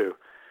wanted to,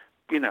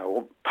 you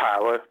know,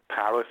 power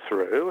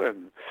through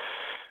and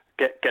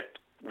get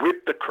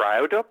whip the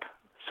crowd up.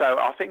 So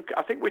I think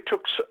we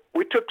took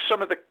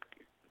some of the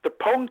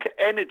punk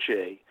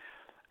energy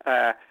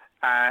and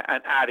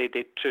added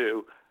it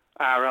to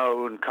our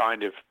own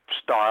kind of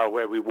style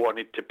where we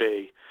wanted to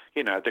be,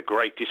 you know, the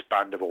greatest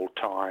band of all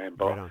time.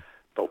 But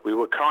we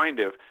were kind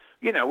of,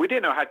 you know, we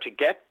didn't know how to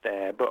get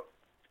there. But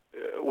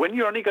when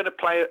you're only going to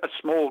play a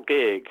small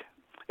gig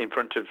in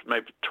front of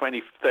maybe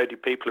 20, 30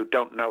 people who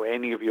don't know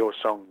any of your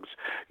songs,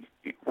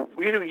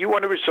 you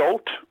want a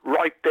result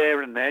right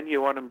there and then.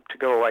 You want them to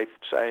go away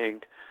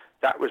saying,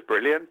 that was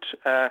brilliant.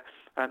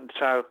 And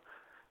so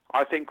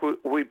I think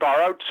we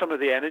borrowed some of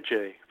the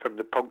energy from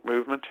the punk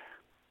movement.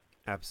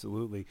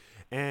 Absolutely.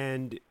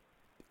 And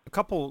a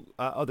couple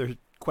other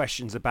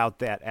questions about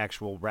that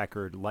actual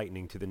record,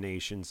 Lightning to the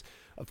Nations.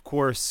 Of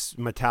course,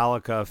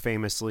 Metallica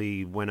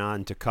famously went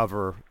on to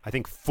cover, I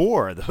think,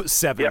 4 of those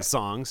 7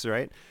 songs,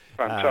 right?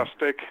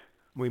 Fantastic.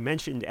 We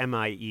mentioned Am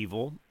I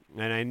Evil?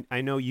 And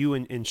I know you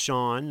and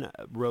Sean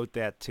wrote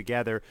that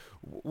together.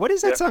 What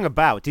is that song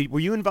about?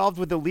 Were you involved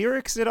with the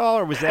lyrics at all,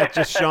 or was that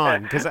just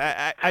Sean? Because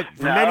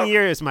for many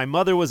years, my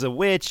mother was a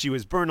witch. She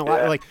was burned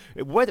alive. Like,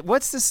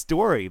 what's the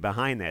story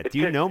behind that? Do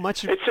you know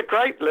much? It's a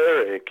great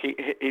lyric.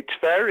 It's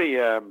very,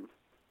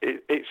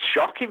 it's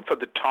shocking for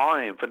the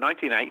time, for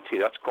 1980.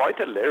 That's quite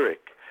a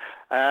lyric.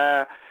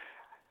 I'm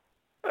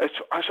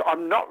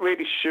not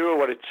really sure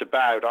what it's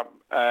about.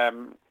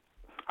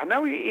 I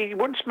know he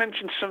once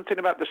mentioned something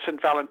about the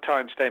St.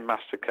 Valentine's Day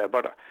Massacre,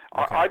 but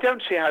I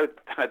don't see how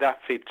that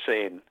fits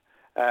in.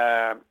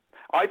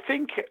 I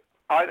think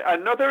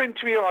another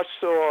interview I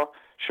saw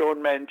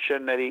Sean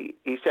mention that he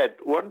said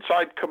once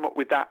I'd come up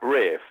with that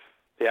riff,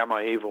 the Am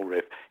I Evil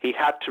riff, he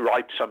had to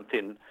write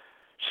something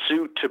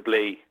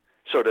suitably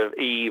sort of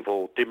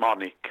evil,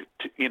 demonic,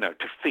 to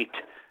fit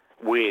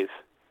with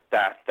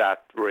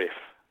that riff.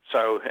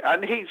 So,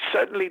 and he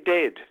certainly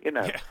did,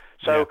 Yeah.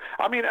 So,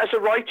 I mean, as a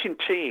writing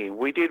team,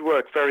 we did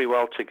work very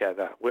well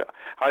together.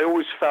 I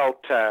always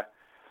felt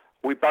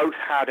we both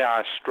had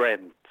our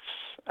strengths.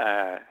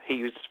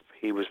 He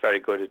was very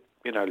good at,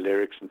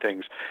 lyrics and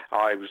things.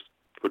 I was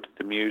good at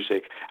the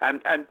music.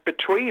 And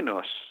between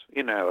us,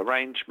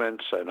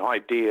 arrangements and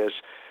ideas,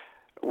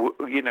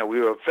 we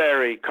were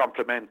very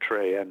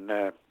complementary,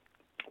 and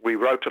we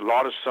wrote a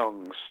lot of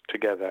songs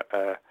together.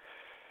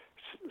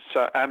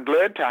 And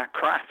learned our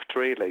craft,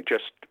 really,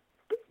 just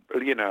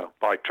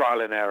by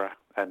trial and error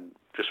and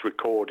just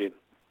recording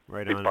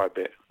bit by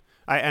bit.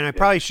 I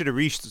probably should have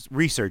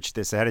researched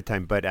this ahead of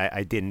time, but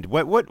I didn't.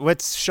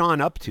 What's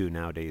Sean up to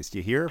nowadays? Do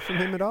you hear from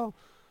him at all?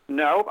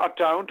 No, I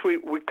don't.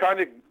 We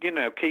kind of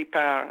keep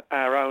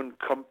our own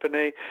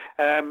company.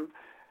 I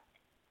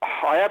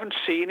haven't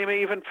seen him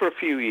even for a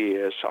few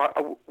years.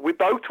 We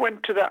both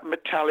went to that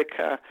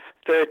Metallica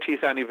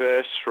 30th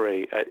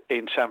anniversary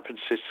in San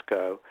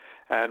Francisco,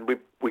 and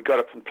we got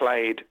up and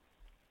played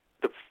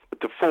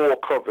the 4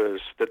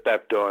 covers that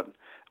they've done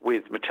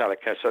with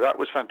Metallica. So that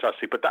was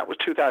fantastic. But that was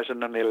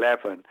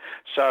 2011.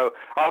 So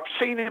I've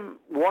seen him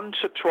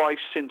once or twice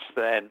since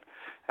then.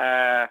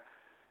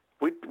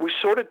 We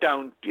sort of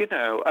don't,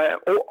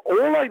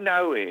 all I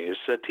know is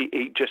that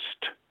he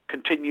just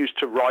continues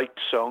to write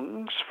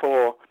songs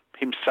for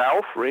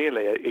himself,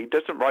 really. He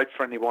doesn't write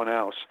for anyone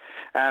else.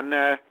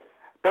 And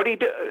but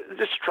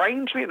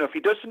strangely enough, he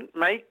doesn't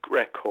make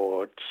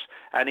records,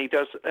 and he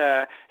doesn't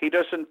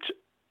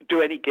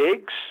do any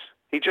gigs.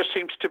 He just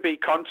seems to be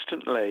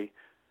constantly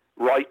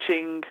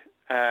writing,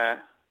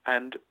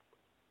 and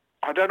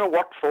I don't know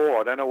what for.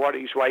 I don't know what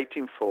he's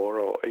waiting for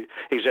or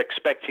he's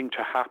expecting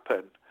to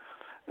happen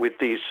with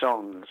these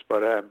songs.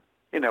 But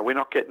we're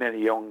not getting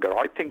any younger.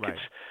 I think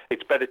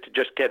it's better to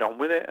just get on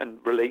with it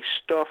and release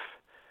stuff.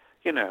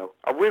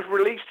 We've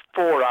released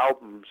 4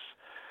 albums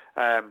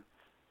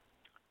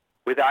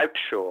without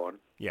Sean.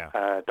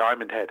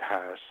 Diamond Head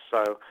has.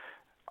 So,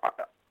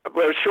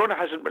 Sean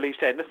hasn't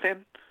released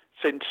anything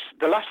since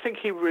the last thing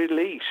he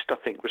released, I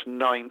think, was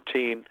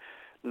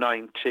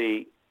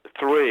 1998.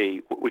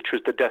 3, which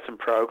was the Death and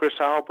Progress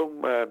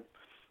album,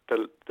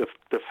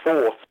 the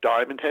fourth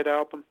Diamond Head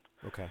album.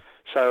 Okay.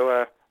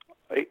 So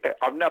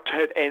I've not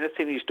heard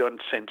anything he's done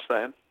since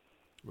then.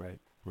 Right.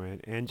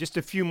 And just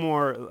a few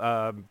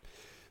more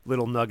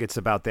little nuggets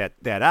about that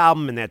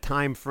album and that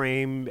time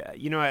frame.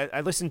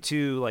 I listened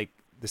to like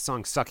the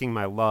song "Sucking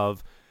My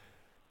Love,"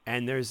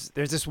 and there's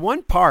this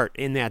one part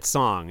in that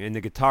song, in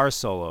the guitar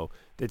solo,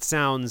 that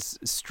sounds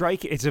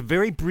striking. It's a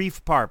very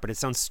brief part, but it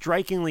sounds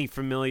strikingly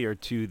familiar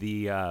to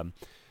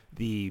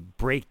the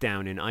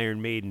breakdown in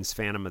Iron Maiden's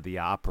Phantom of the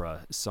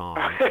Opera song.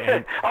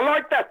 And, I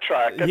like that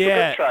track. That's a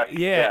good track.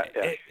 Yeah.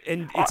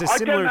 And it's a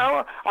similar... I don't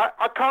know.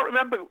 I can't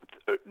remember,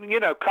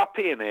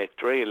 copying it,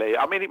 really.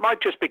 I mean, it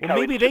might just be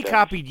coincidence. Maybe they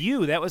copied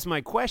you. That was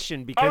my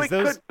question, because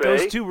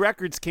those two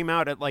records came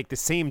out at like the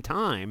same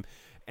time.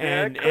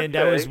 And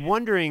I was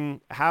wondering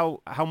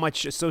how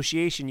much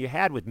association you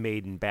had with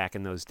Maiden back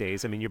in those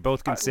days. I mean, you're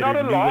both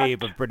considered new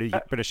wave of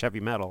British heavy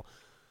metal.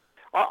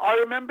 I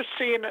remember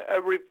seeing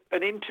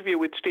an interview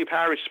with Steve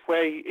Harris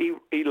where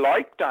he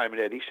liked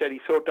Diamond Head. He said he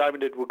thought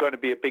Diamond Head were going to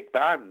be a big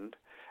band.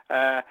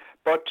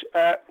 But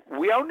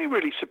we only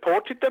really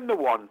supported them the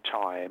one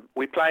time.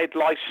 We played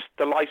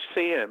the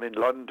Lyceum in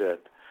London.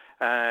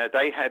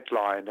 They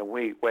headlined and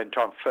we went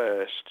on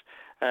first.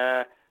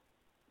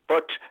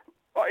 But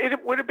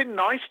it would have been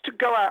nice to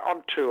go out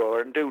on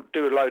tour and do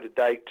a load of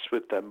dates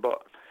with them.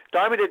 But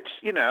Diamond Head,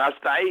 as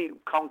they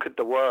conquered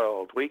the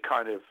world, we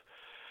kind of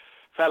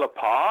fell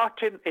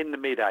apart in the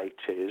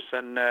mid-'80s,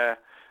 and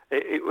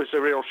it was a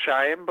real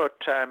shame. But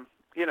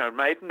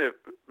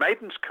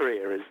Maiden's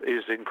career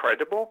is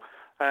incredible.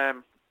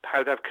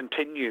 How they've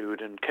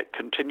continued and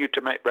continued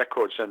to make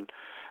records and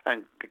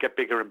get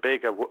bigger and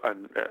bigger,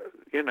 and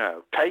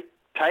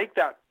take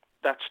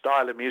that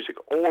style of music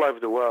all over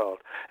the world,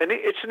 and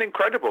it's an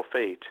incredible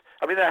feat.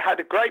 I mean, they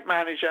had a great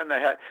manager, and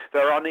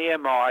they're on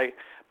EMI,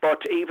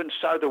 but even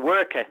so, the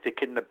work ethic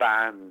in the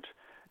band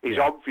is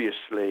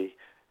obviously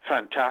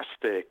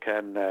fantastic,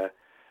 and they're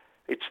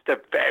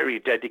very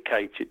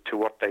dedicated to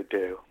what they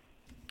do.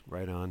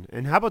 Right on.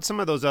 And how about some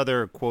of those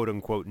other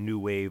quote-unquote new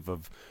wave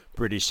of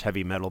British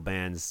heavy metal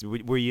bands?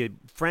 Were you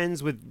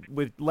friends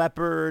with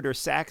Leopard or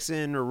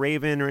Saxon or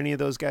Raven or any of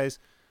those guys?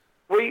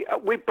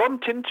 We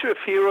bumped into a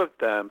few of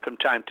them from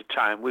time to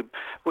time.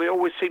 We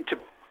always seem to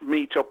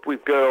meet up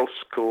with Girls'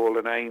 School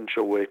and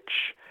Angel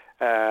Witch.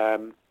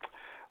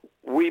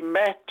 We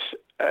met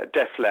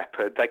Def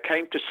Leppard. They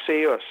came to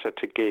see us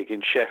at a gig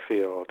in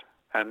Sheffield,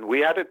 and we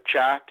had a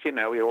chat.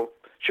 We all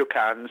shook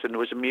hands, and there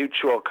was a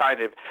mutual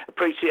kind of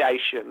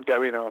appreciation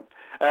going on.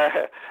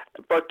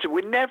 But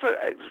we never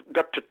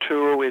got to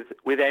tour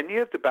with any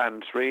of the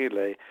bands,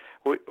 really.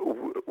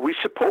 We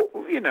support,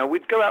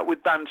 we'd go out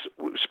with bands.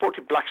 We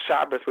supported Black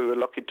Sabbath. We were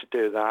lucky to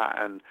do that,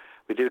 and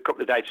we did a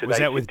couple of dates with Was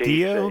that with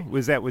Dio?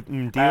 Was that with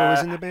Dio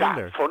was in the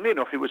band? Funny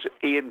enough, it was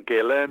Ian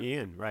Gillan.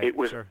 Ian, right. It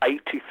was sure.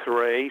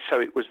 83,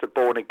 so it was the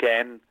Born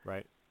Again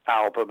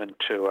album and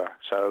tour.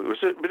 So it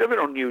was a bit of an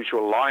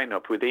unusual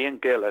lineup with Ian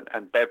Gillan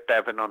and Bev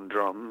Bevan on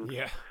drums.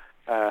 Yeah.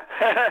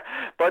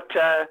 But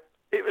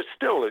it was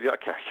still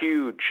like a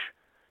huge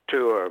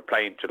tour,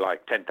 playing to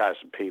like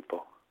 10,000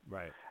 people.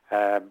 Right.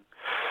 I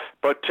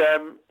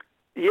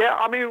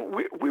mean,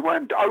 we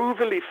weren't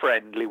overly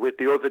friendly with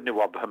the other New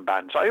Oberham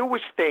bands. I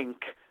always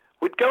think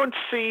we'd go and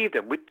see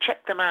them. We'd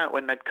check them out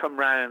when they'd come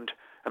round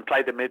and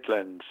play the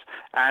Midlands.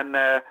 And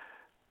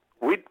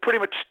we'd pretty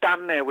much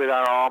stand there with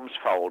our arms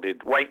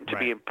folded, waiting to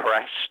be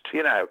impressed,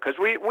 because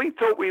we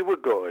thought we were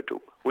good.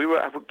 We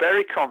were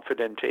very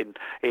confident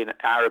in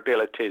our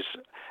abilities.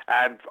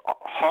 And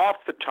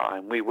half the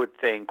time we would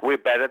think we're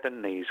better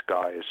than these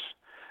guys.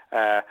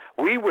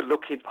 We were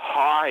looking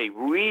high,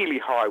 really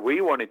high.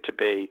 We wanted to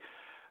be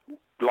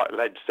like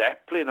Led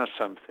Zeppelin or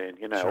something,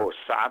 or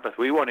Sabbath.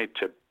 We wanted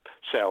to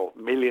sell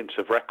millions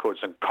of records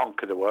and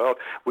conquer the world.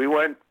 We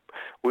weren't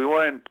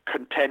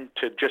content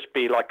to just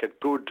be like a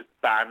good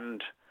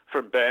band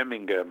from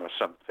Birmingham or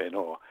something,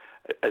 or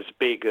as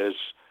big as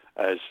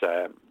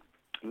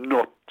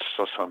Nuts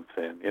or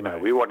something.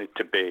 We wanted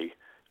to be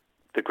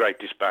the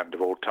greatest band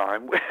of all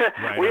time.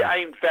 We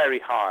aimed very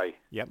high.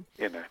 Yep.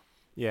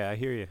 Yeah, I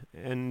hear you.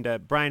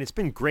 And Brian, it's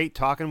been great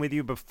talking with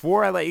you.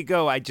 Before I let you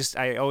go, I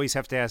always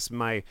have to ask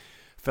my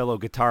fellow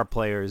guitar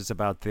players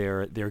about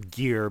their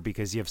gear,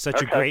 because you have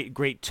such a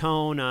great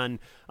tone on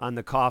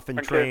the Coffin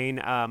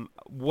Train.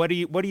 What are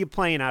you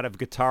playing out of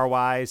guitar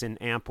wise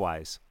and amp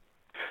wise?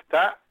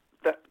 That's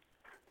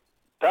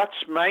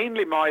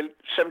mainly my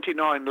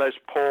 79 Les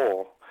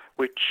Paul,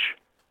 which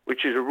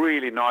is a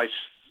really nice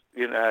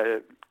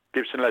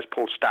Gibson Les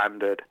Paul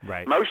standard.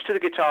 Right. Most of the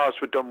guitars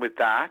were done with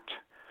that.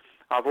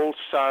 I've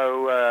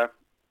also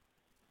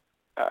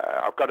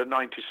I've got a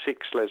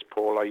 96 Les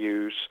Paul I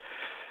use.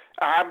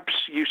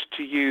 Amps used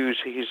to use,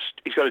 he's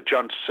got a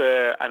John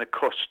Suhr and a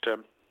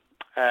custom.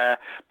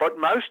 But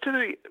most of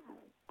the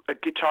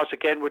guitars,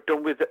 again, were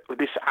done with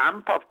this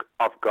amp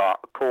I've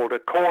got called a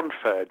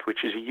Cornford,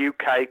 which is a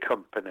UK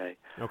company.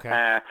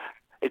 Okay.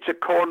 It's a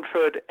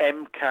Cornford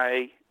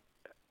MK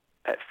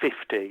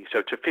 50, so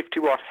it's a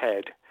 50-watt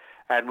head.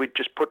 and we'd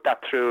just put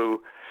that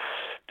through.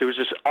 There was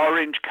this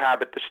orange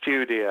cab at the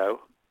studio,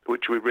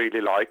 which we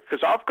really liked,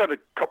 because I've got a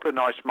couple of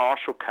nice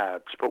Marshall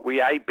cabs, but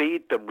we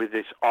A-B'd them with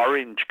this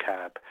orange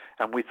cab,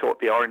 and we thought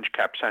the orange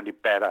cab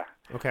sounded better.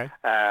 Okay.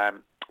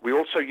 We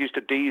also used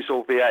a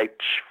diesel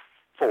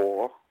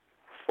VH4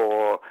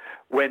 for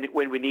when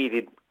we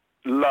needed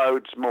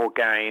loads more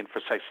gain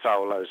for, say,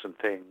 solos and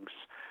things.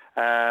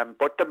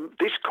 But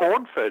this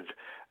Cornford,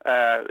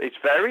 it's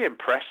very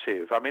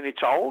impressive. I mean,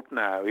 it's old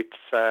now.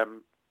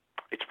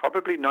 It's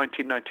probably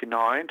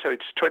 1999, so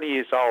it's 20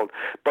 years old.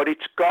 But it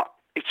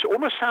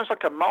almost sounds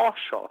like a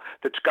Marshall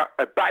that's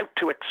about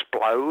to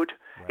explode.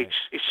 Right.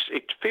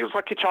 It feels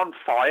like it's on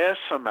fire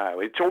somehow.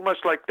 It's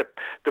almost like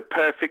the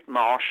perfect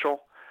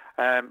Marshall,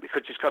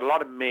 because it's got a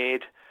lot of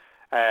mid.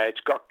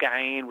 It's got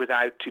gain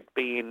without it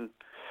being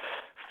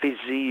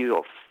fizzy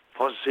or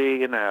fuzzy,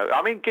 you know.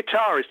 I mean,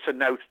 guitarists are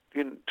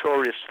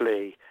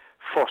notoriously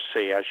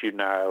fussy, as you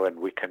know, and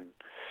we can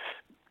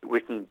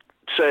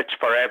search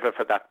forever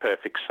for that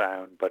perfect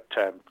sound. But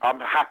I'm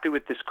happy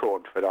with this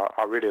Cornford.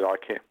 I really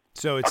like it.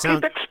 So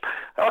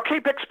I'll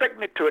keep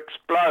expecting it to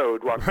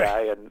explode one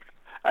day,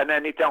 and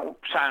then it don't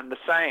sound the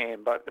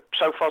same. But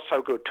so far,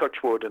 so good.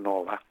 Touch wood and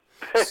all that.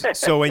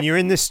 So when you're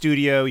in the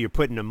studio, you're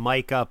putting a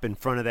mic up in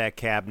front of that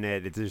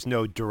cabinet. There's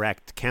no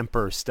direct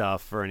Kemper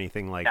stuff or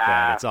anything like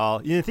that. It's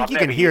all. You think you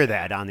can hear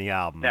that on the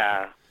album?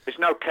 No, there's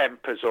no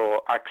Kempers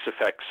or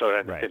Axe-Fx or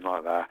anything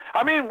like that.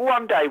 I mean,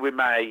 one day we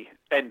may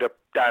end up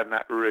down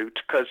that route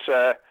because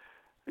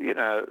you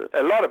know,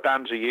 a lot of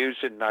bands are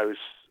using those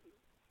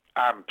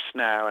amps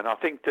now, and I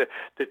think the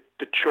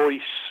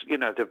choice, you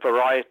know, the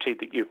variety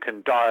that you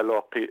can dial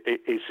up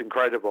is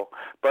incredible.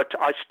 But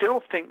I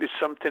still think there's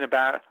something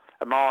about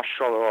a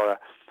Marshall or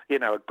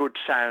a good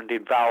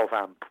sounding valve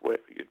amp where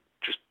you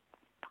just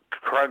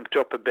cranked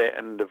up a bit,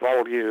 and the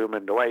volume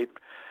and the way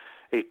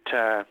it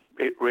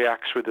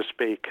reacts with the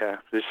speaker.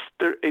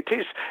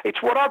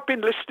 It's what I've been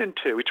listening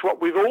to. It's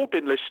what we've all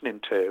been listening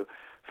to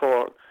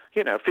for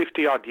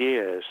 50 odd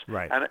years.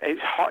 Right. And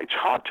it's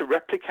hard to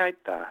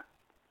replicate that.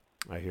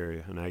 I hear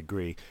you, and I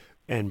agree.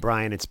 And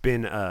Brian, it's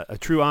been a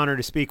true honor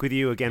to speak with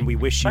you. Again, we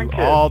wish you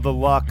all the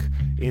luck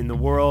in the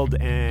world,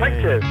 and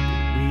thank you.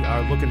 We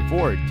are looking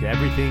forward to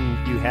everything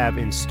you have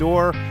in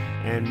store.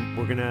 And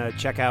we're going to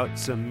check out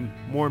some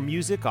more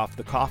music off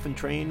the Coffin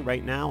Train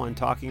right now on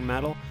Talking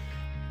Metal.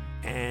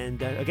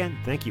 And again,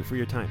 thank you for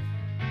your time.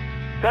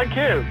 Thank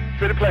you. It's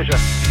been a pleasure.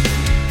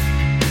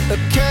 A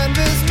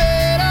canvas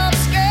made of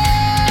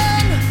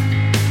skin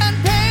and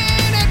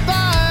painted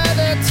by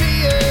the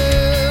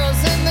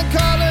tears in the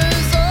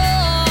colors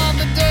of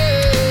the damned.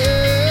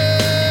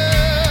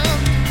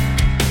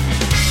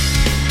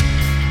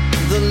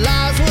 The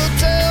lies will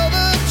tell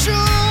the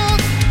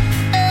truth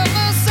in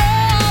the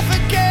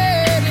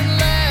suffocating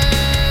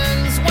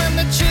lands when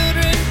the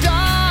children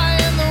die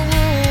in the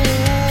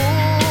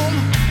womb.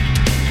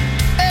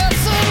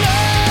 It's a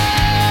night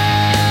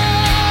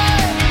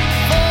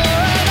for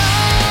an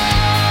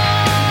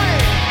eye.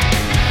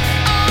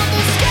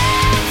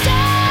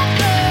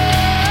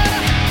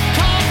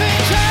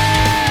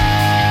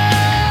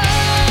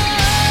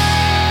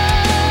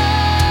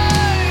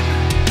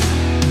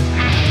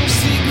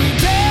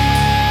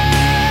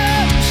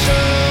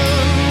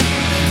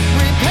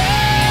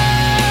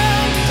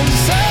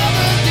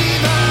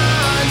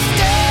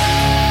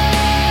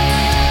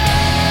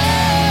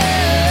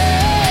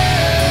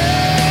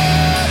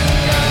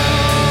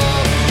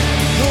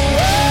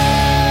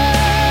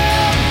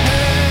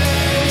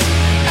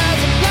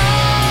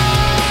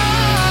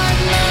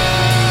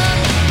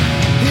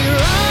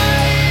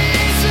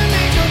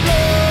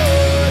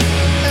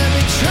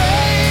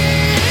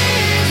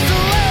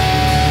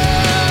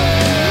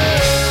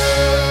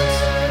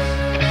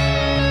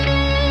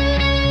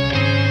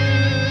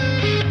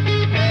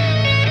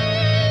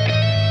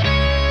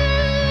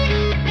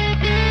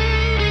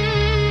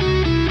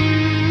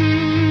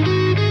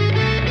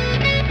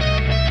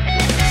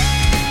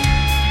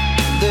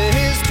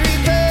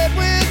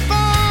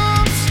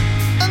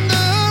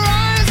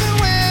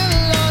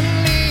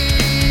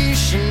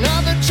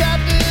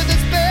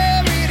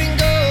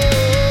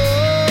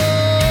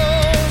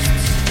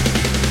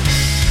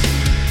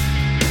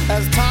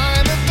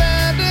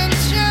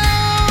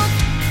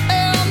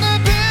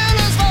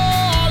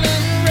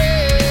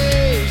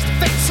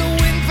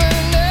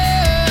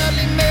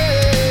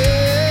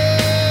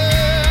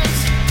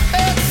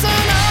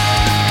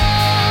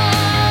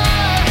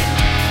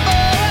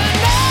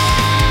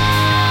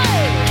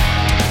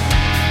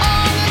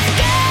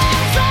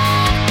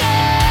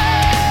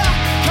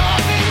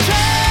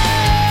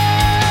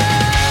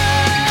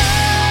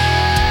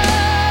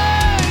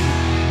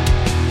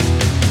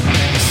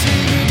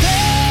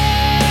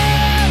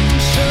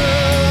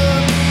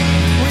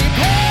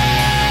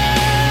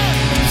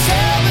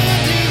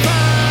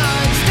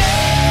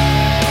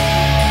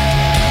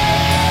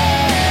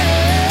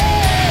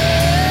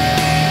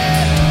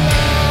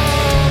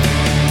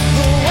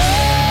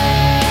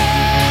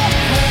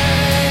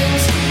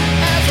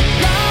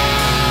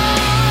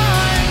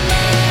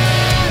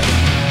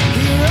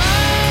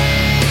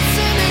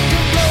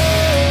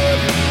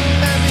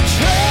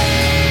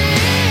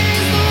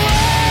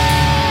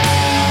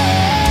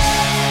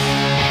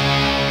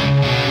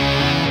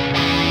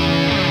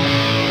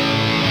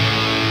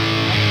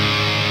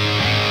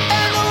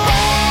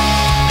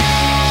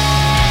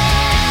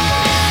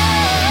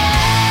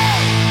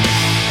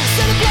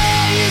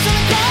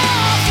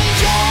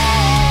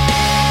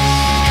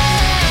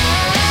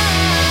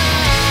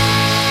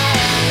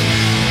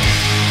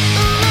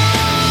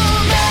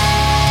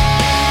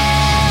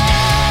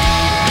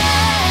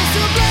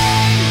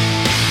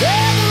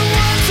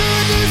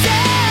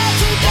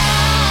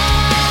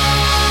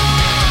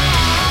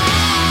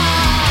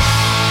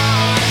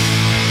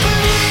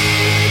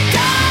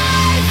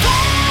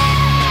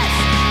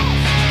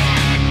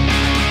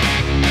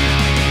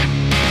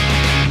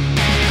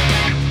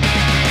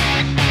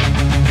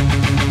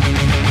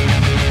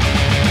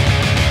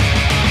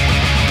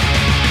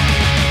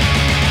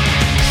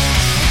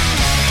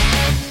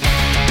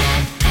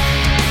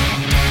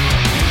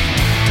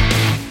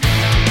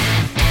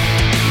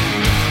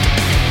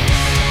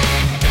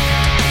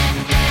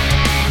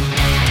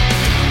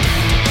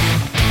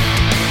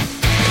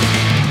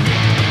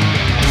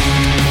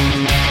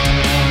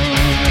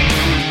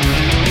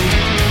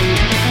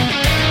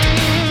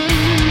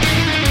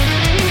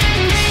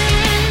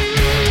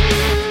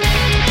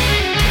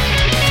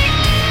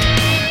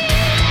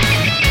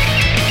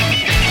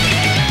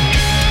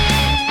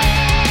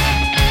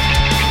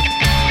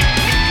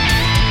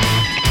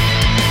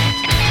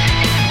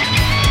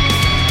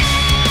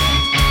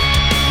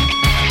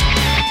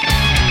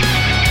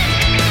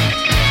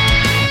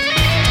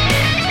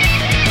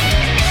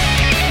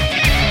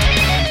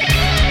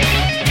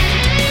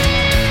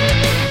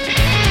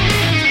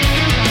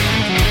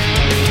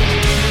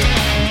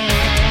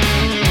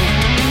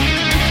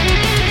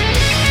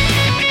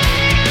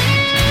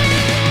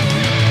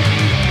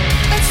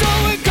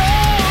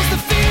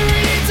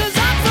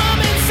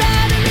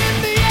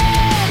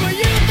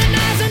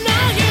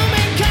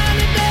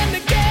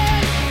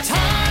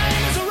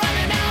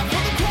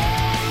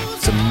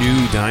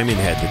 Diamond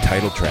Head, the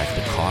title track,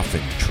 The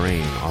Coffin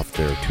Train, off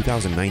their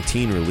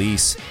 2019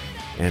 release.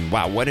 And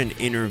wow, what an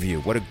interview.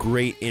 What a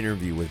great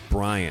interview with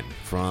Brian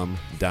from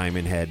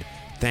Diamond Head.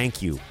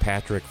 Thank you,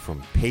 Patrick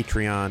from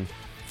Patreon,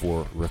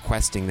 for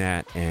requesting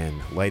that and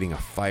lighting a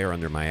fire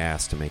under my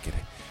ass to make it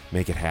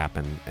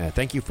happen.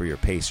 Thank you for your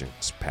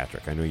patience,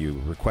 Patrick. I know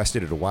you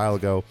requested it a while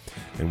ago,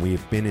 and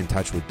we've been in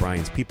touch with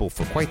Brian's people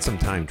for quite some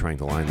time trying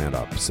to line that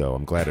up, so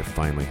I'm glad it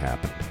finally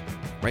happened.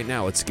 Right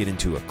now, let's get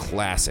into a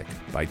classic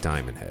by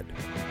Diamond Head.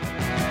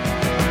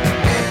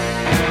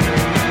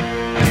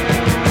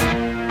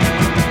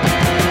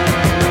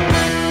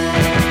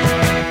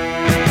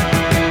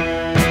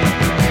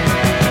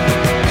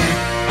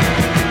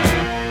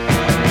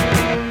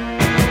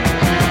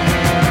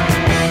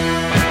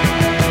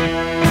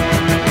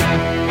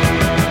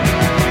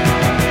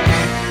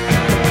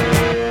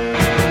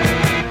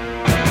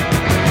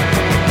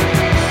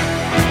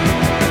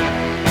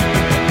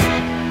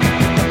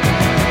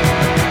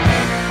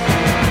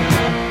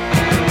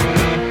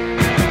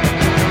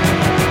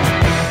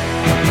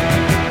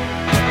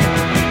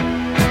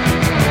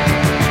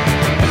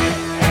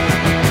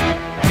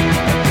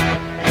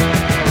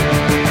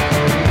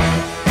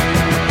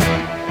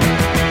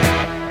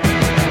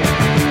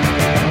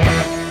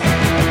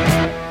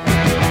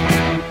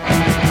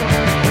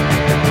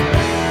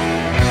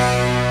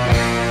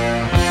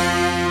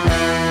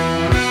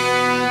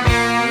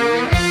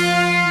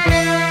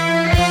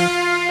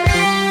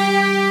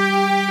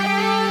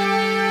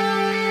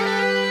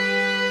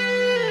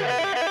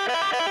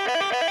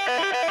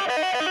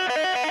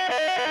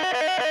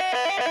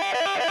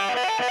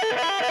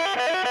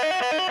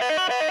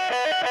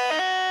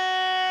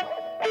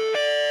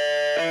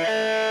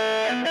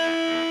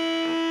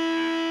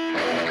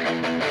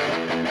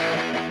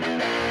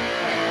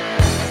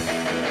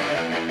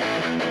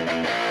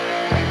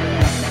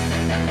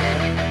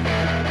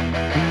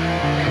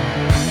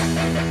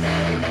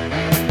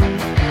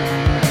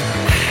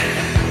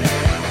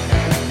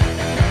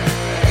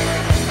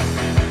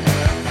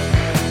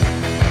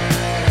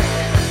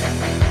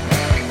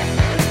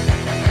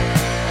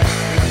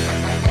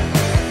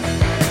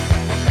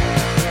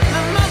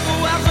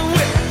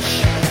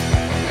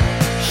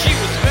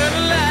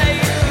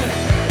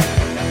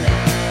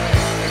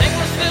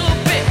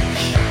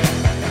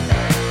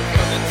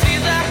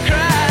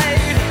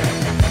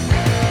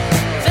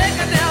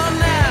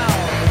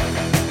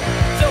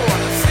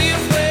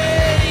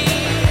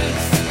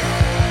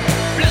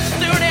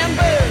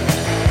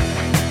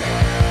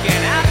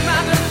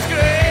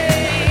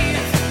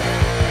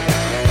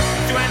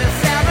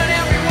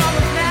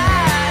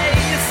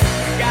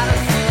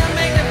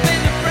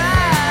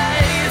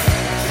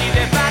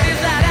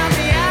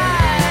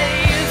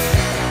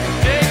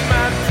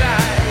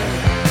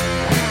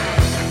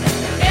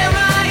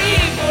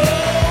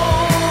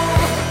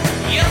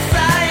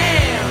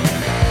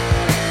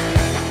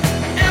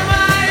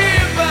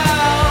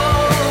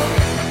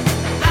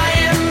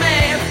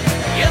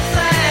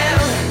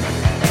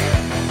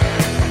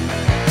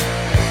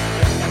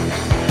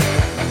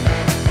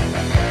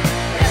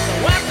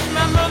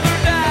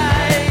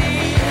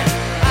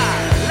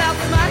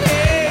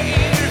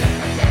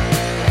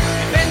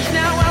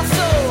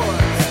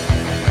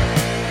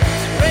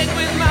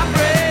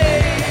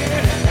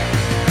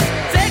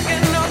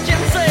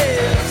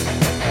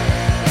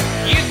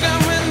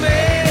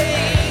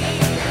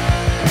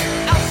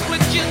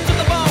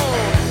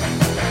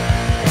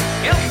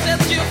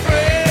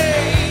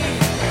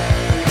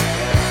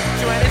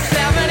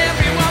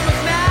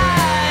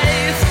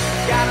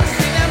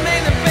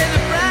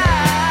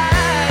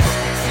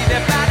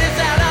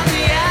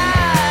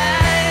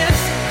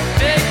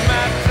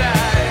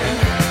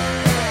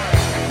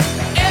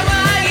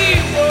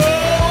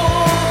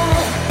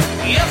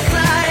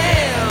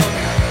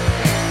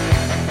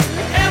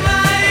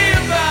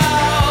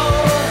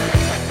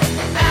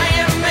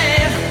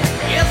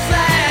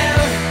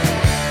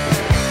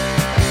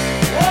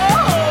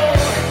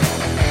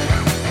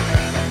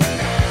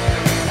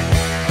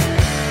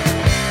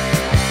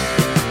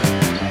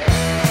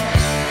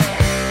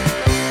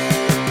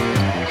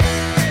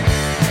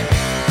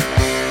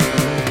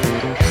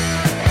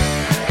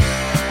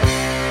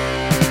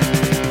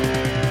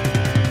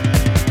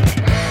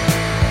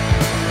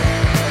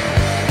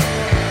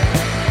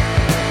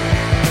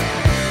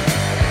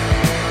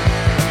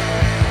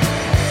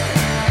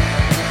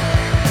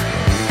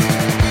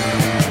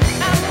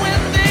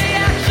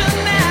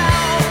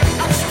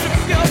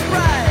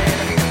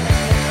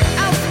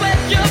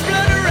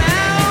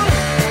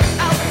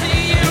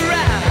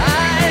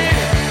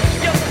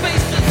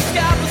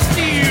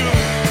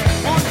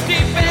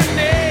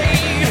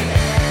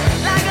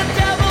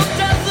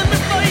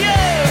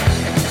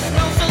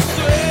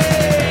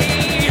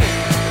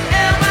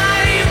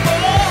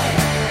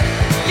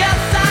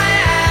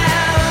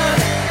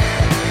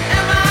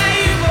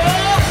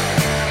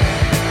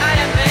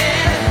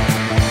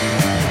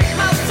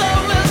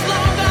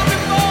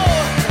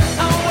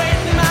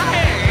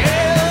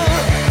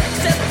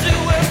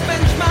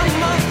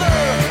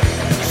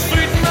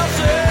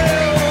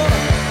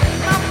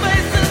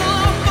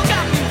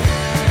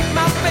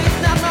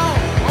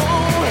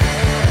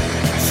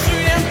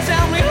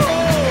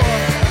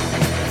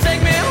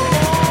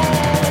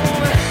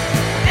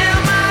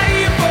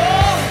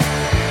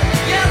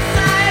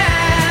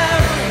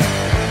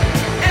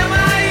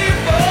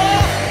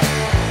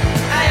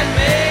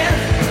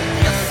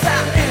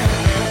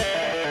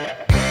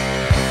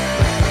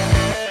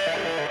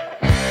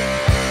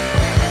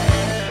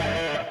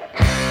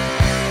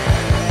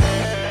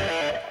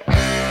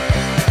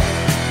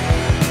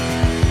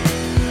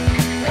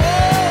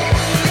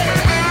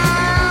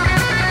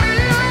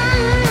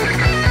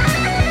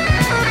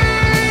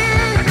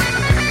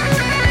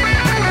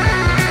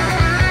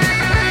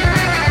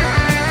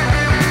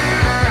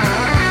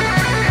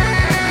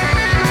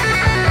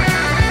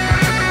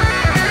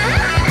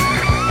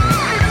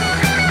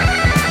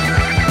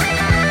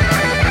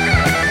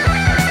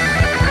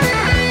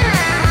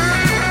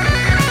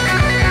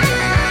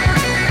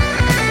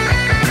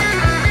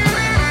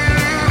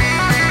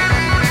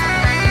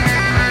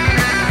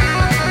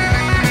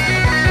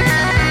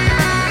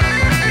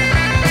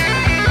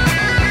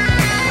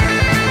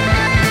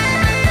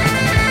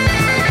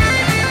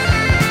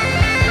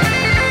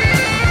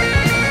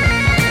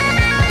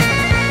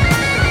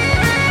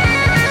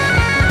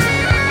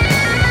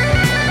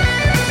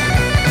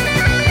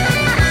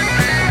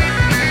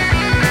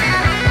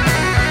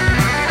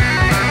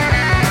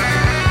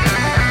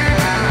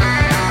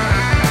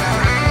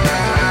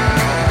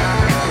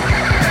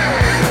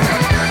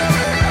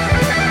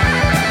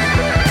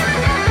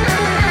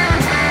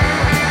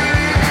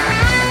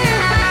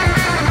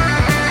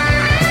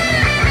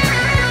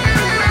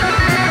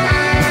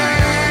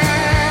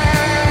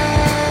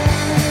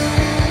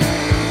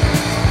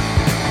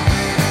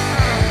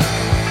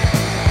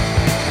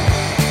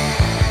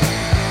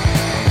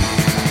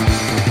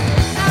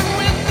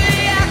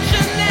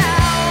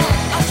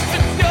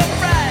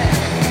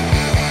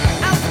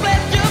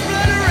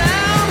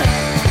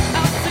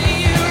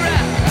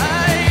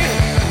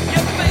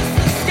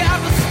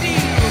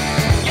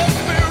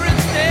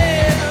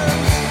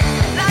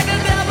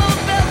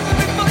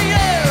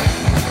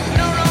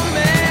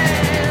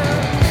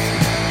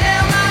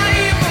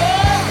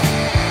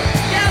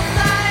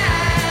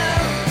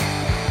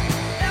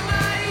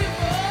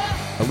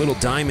 little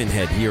Diamond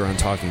Head here on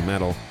Talking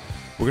Metal.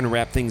 We're going to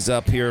wrap things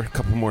up here. A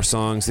couple more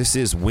songs. This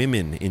is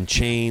Women in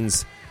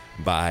Chains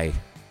by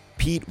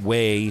Pete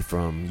Way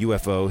from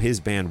UFO. His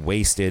band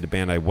Wasted, a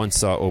band I once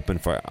saw open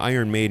for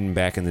Iron Maiden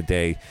back in the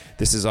day.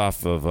 This is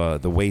off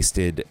of the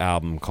Wasted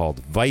album called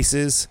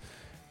Vices.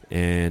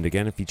 And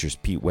again, it features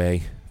Pete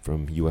Way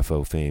from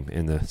UFO fame.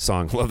 And the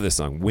song, love this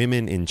song,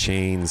 Women in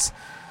Chains.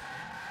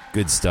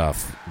 Good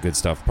stuff. Good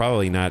stuff.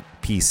 Probably not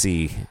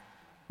PC,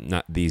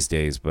 not these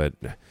days, but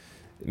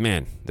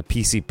man, the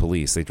PC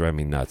police, they drive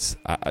me nuts.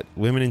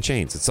 Women in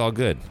Chains, it's all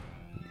good.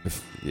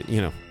 If,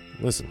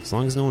 listen, as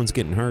long as no one's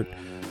getting hurt,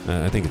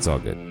 I think it's all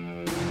good.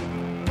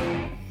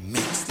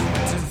 Makes the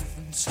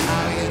difference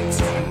how you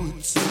do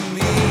it to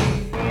me.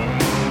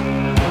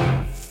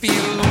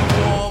 Feel the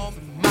warmth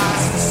of my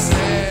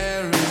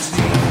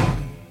sincerity.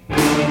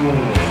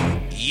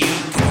 You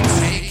can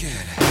take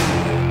it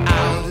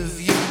out of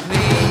you,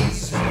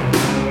 please.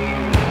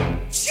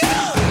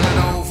 Chilling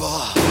over,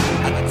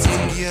 I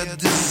take your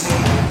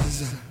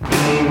disease.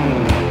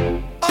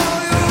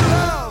 All your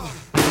love,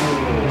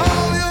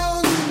 all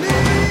your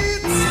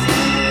needs,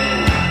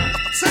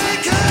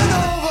 taken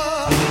over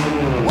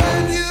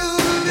when you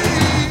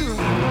leave.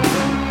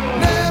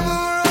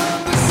 Never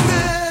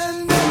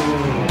understanding,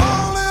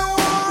 only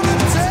wanna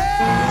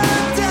tear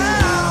it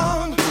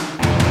down,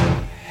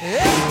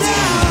 it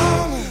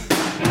down.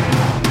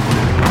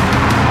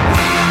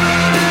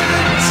 Women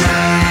in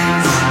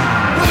chains,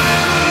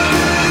 women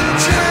in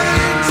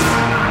chains,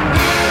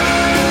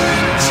 women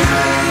in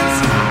chains.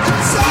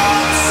 It's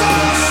all so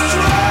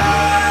strange.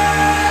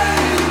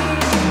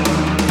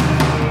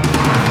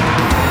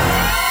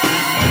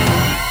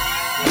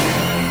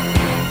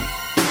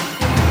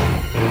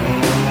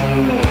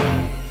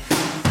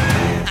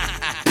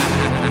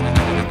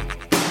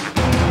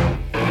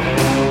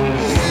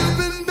 You've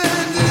been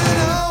bending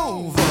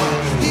over,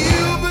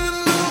 you've been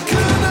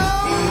looking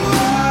over.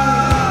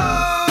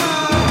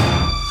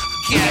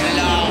 Get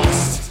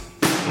lost.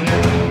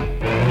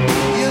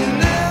 You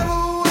never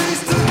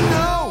wasted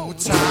no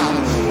time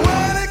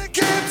when it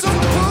came to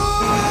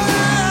pulling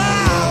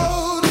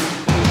out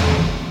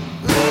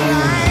the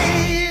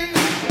line.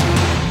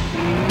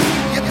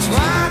 You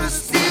tried to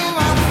steal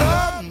my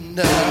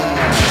thunder.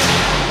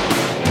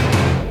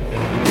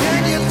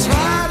 And you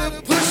try to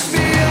push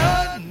me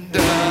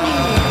under.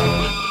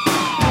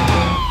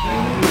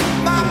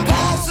 My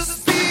pulse is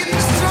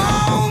beating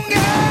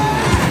stronger.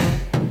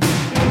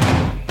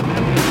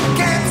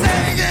 Can't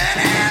take it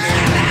any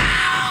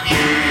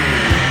longer.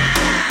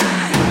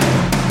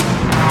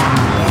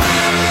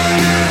 Women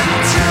in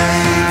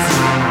chains,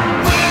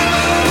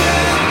 women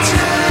in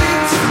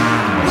chains,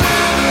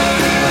 women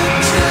in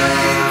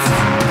chains,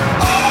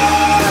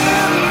 all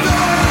in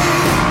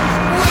vain.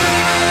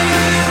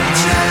 Women in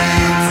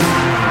chains,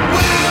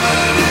 women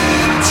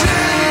in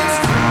chains,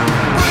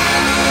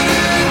 women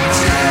in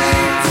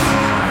chains,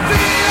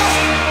 feel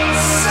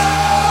so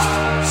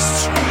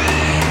strange.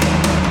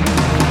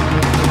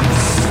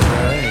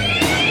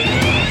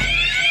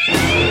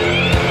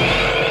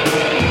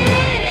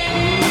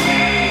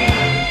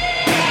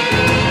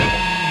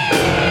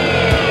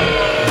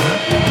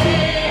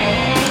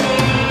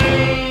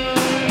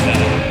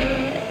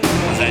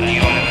 Was that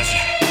you, Iris?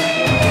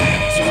 I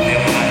was with you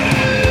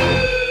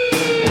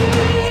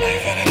when I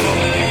fell in love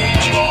with you.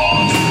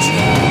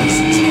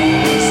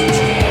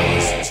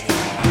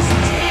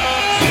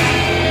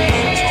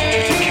 Told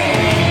you to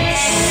carry on.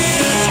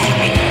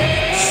 Softly.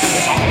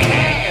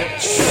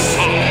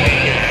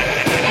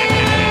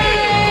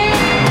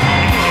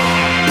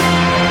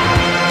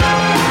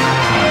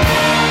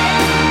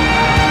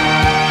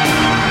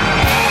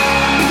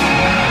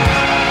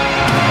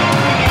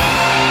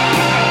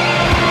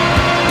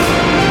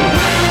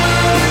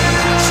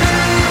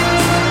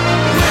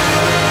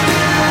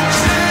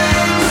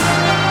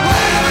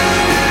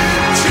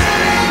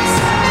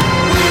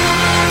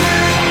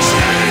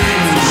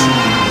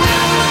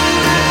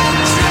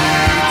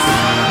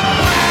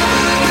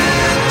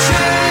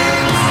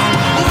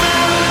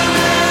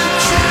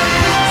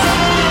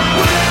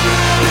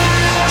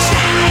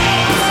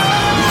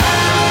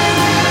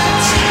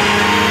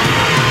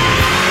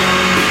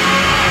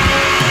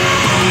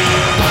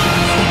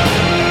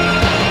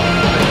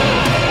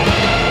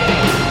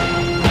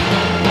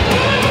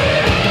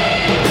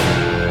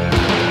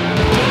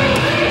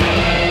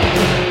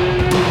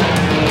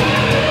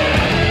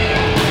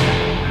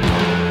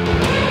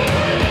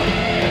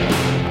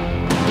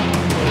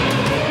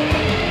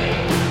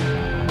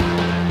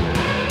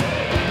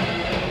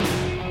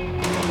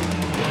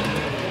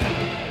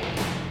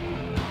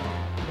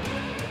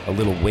 A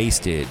little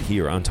Wasted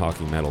here on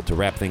Talking Metal. To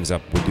wrap things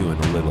up, we're doing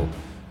a little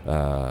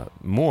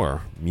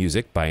more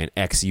music by an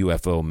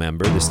ex-UFO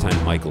member, this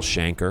time Michael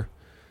Schenker.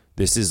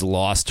 This is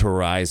Lost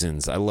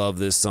Horizons. I love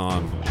this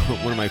song.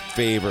 One of my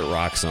favorite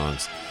rock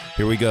songs.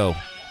 Here we go.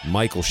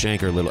 Michael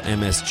Schenker, little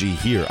MSG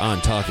here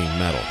on Talking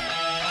Metal.